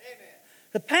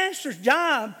 The pastor's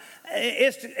job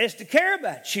is to care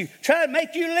about you, try to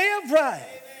make you live right.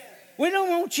 Amen. We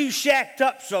don't want you shacked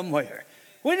up somewhere.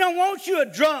 We don't want you a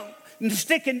drunk and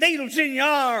sticking needles in your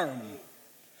arm.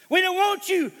 We don't want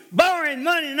you borrowing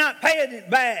money and not paying it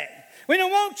back. We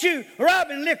don't want you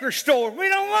robbing liquor stores. We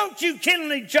don't want you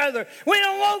killing each other. We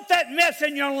don't want that mess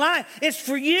in your life. It's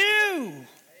for you.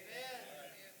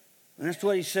 And that's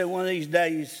what he said one of these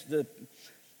days. The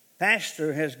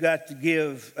pastor has got to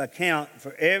give account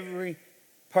for every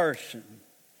person.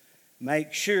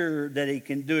 Make sure that he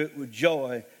can do it with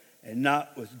joy and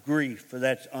not with grief, for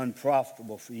that's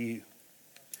unprofitable for you.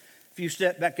 If you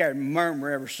step back there and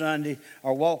murmur every Sunday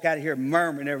or walk out of here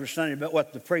murmuring every Sunday about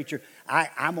what the preacher,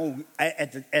 I'm on,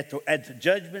 at the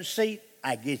judgment seat,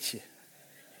 I get you.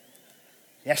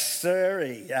 Yes,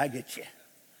 sir, I get you.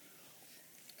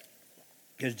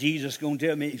 Because Jesus is going to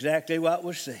tell me exactly what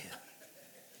was said.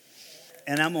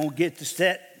 And I'm going to get to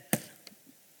sit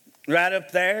right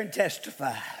up there and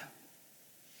testify.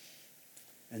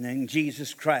 And then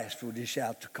Jesus Christ will dish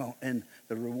out the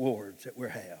rewards that we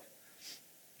have.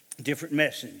 Different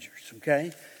messengers,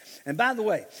 okay? And by the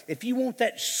way, if you want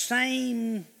that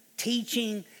same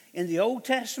teaching in the Old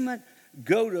Testament,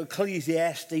 go to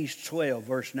Ecclesiastes 12,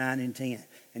 verse 9 and 10,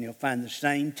 and you'll find the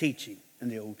same teaching in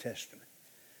the Old Testament.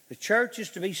 The church is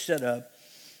to be set up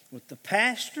with the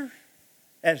pastor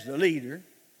as the leader,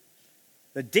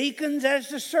 the deacons as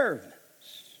the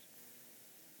servants,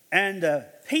 and the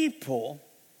people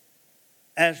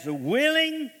as the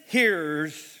willing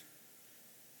hearers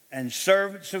and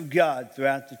servants of God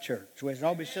throughout the church. So it's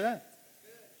all be set up.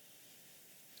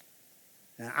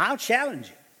 Now, I'll challenge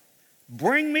you.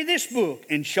 Bring me this book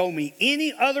and show me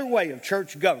any other way of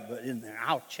church government in there.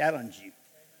 I'll challenge you,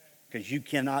 because you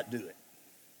cannot do it.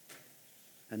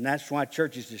 And that's why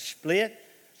churches are split,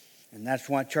 and that's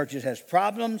why churches has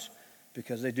problems,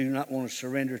 because they do not want to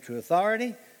surrender to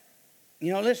authority.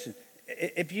 You know, listen,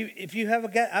 if you have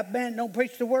a band don't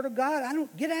preach the word of God, I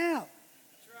don't get out.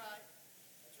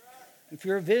 If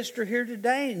you're a visitor here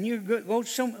today and you go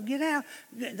get out,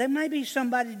 there may be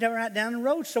somebody right down the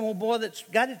road, some old boy that's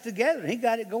got it together. He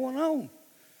got it going on.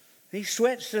 He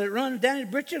sweats running down his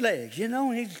britches legs, you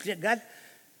know. He's got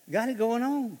it going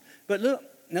on. But look,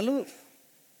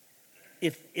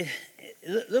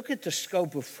 look at the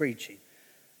scope of preaching,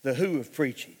 the who of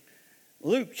preaching.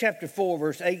 Luke chapter 4,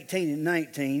 verse 18 and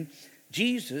 19,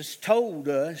 Jesus told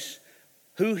us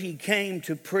who he came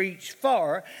to preach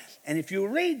for. And if you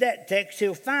read that text,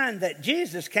 you'll find that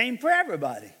Jesus came for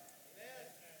everybody.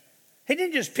 He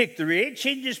didn't just pick the rich.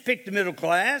 He didn't just pick the middle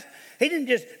class. He didn't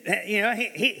just,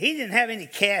 he didn't have any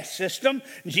caste system.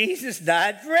 Jesus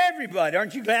died for everybody.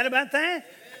 Aren't you glad about that?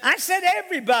 I said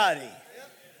everybody.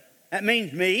 That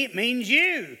means me. It means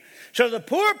you. So the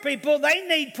poor people, they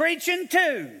need preaching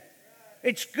too.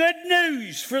 It's good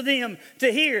news for them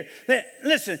to hear that,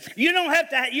 listen, you don't have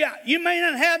to, you may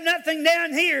not have nothing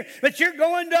down here, but you're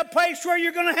going to a place where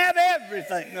you're going to have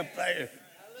everything up there.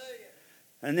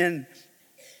 And then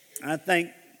I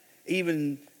think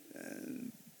even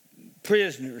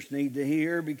prisoners need to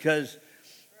hear, because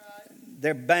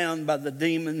they're bound by the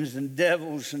demons and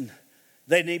devils, and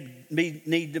they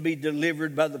need to be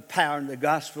delivered by the power and the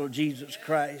gospel of Jesus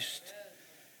Christ.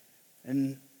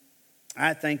 And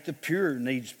I think the pure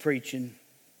needs preaching.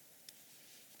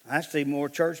 I see more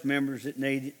church members that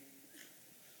need it.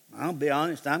 I'll be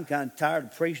honest, I'm kind of tired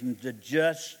of preaching to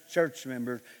just church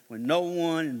members when no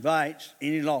one invites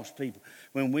any lost people.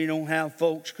 When we don't have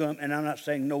folks come, and I'm not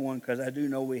saying no one, because I do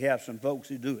know we have some folks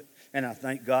who do it, and I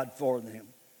thank God for them.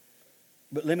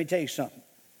 But let me tell you something.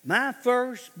 My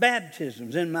first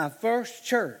baptisms in my first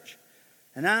church,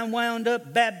 and I wound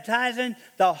up baptizing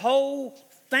the whole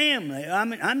family. I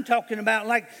mean, I'm talking about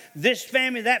like this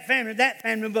family, that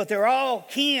family, but they're all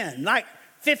kin, like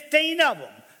 15 of them.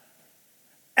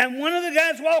 And one of the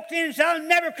guys walked in and said, I'll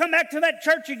never come back to that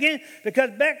church again,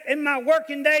 because back in my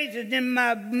working days and in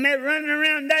my running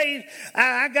around days,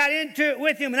 I got into it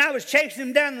with him, and I was chasing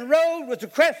him down the road with a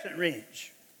crescent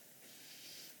wrench.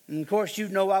 And of course, you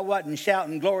know I wasn't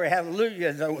shouting glory, hallelujah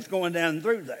as I was going down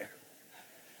through there.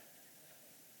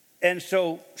 And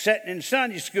so, sitting in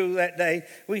Sunday school that day,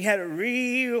 we had a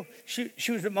real, she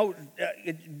was the most,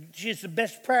 she's the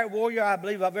best prayer warrior I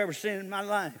believe I've ever seen in my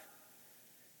life.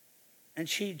 And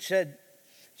she'd said,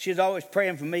 she was always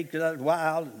praying for me because I was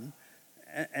wild.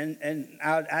 And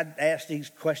I'd ask these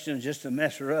questions just to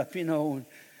mess her up, you know.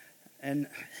 And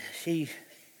she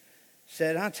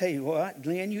said, I'll tell you what,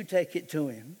 Glenn, you take it to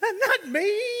him. Not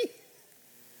me.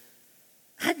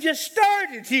 I just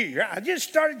started here. I just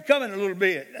started coming a little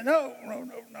bit.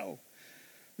 No.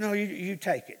 No, you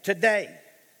take it today.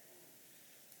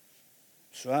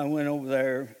 So I went over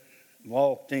there,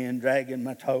 walked in, dragging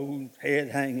my toes, head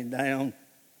hanging down.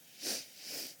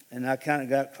 And I kind of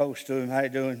got close to him. How you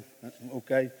doing?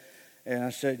 Okay. And I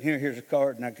said, here's a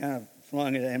card. And I kind of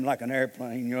flung it at him like an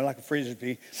airplane, like a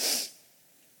frisbee.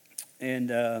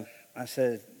 And I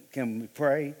said, can we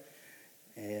pray?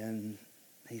 And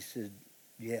he said,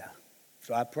 yeah.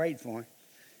 So I prayed for him.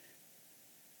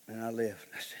 And I left.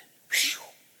 I said, phew,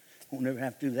 won't never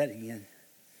have to do that again.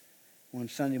 One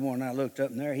Sunday morning I looked up,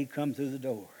 and there he come through the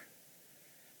door.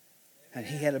 And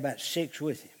he had about 6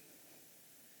 with him.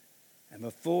 And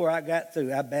before I got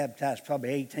through, I baptized probably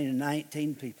 18 or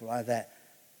 19 people like that.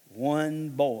 One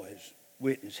boy's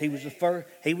witness. He was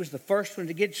the first one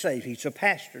to get saved. He's a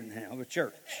pastor now of a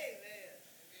church.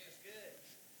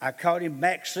 I caught him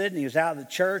backsliding. He was out of the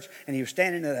church, and he was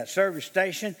standing at that service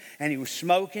station, and he was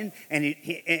smoking.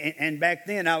 And back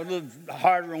then, I was a little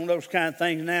harder on those kind of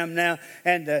things now.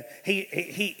 And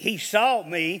he saw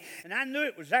me, and I knew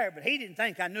it was there, but he didn't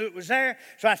think I knew it was there.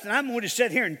 So I said, I'm going to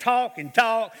sit here and talk. And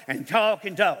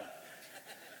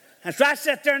so I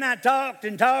sat there and I talked.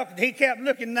 And he kept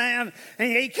looking down,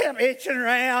 and he kept itching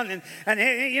around, and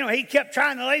he kept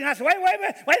trying to leave. And I said, wait a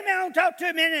minute, I want to talk to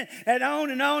him. And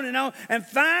on. And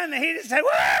finally, he just said,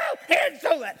 whoa, and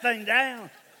throw that thing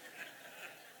down.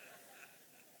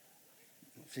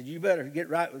 I said, you better get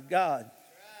right with God.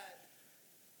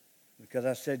 Because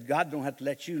I said, God don't have to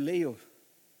let you live.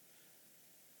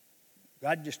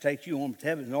 God just takes you on to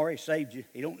heaven and already saved you.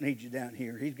 He don't need you down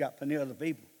here. He's got plenty of other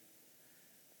people.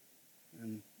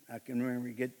 And I can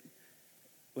remember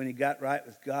when he got right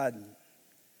with God, and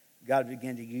God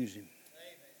began to use him.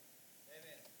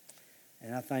 Amen.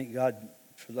 And I thank God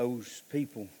for those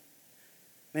people.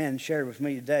 Man shared with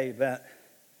me today about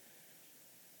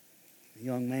a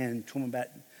young man told me about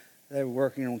they were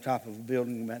working on top of a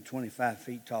building about 25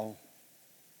 feet tall.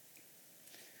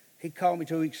 He called me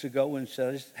 2 weeks ago and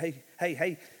said,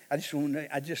 hey, I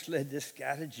just led this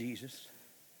guy to Jesus.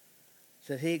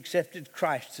 Said he accepted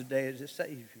Christ today as a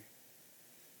Savior.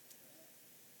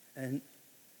 And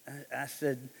I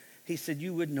said, he said,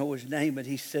 you wouldn't know his name, but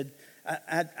he said,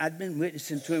 I'd been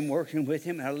witnessing to him, working with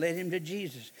him, and I led him to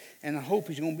Jesus. And I hope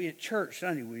he's going to be at church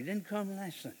Sunday. Well, he didn't come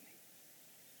last Sunday.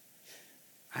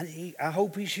 I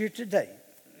hope he's here today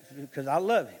because I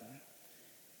love him.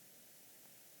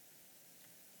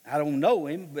 I don't know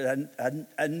him, but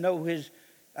I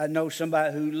know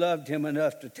somebody who loved him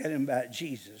enough to tell him about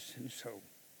Jesus. And so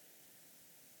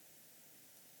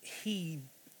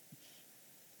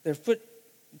their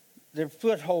their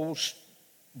footholds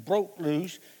broke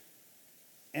loose,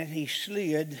 and he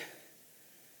slid.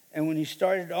 And when he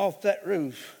started off that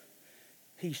roof,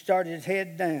 he started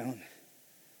head down.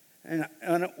 And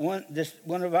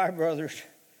one of our brothers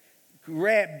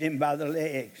grabbed him by the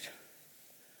legs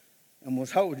and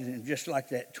was holding him just like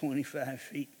that, 25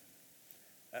 feet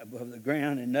above the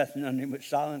ground, and nothing under him but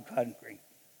solid concrete.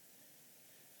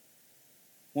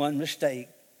 One mistake,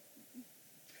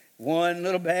 one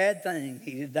little bad thing,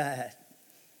 he'd have died.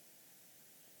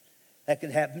 That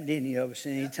could happen to any of us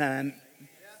any time.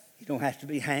 You don't have to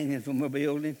be hanging from a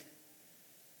building.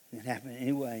 It can happen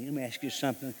anyway. Let me ask you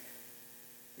something.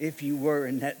 If you were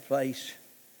in that place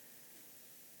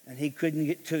and he couldn't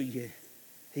get to you,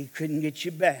 he couldn't get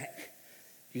you back,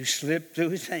 you slipped through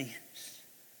his hands.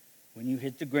 When you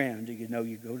hit the ground, do you know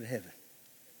you go to heaven?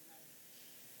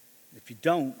 If you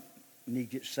don't, you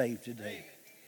need to get saved today.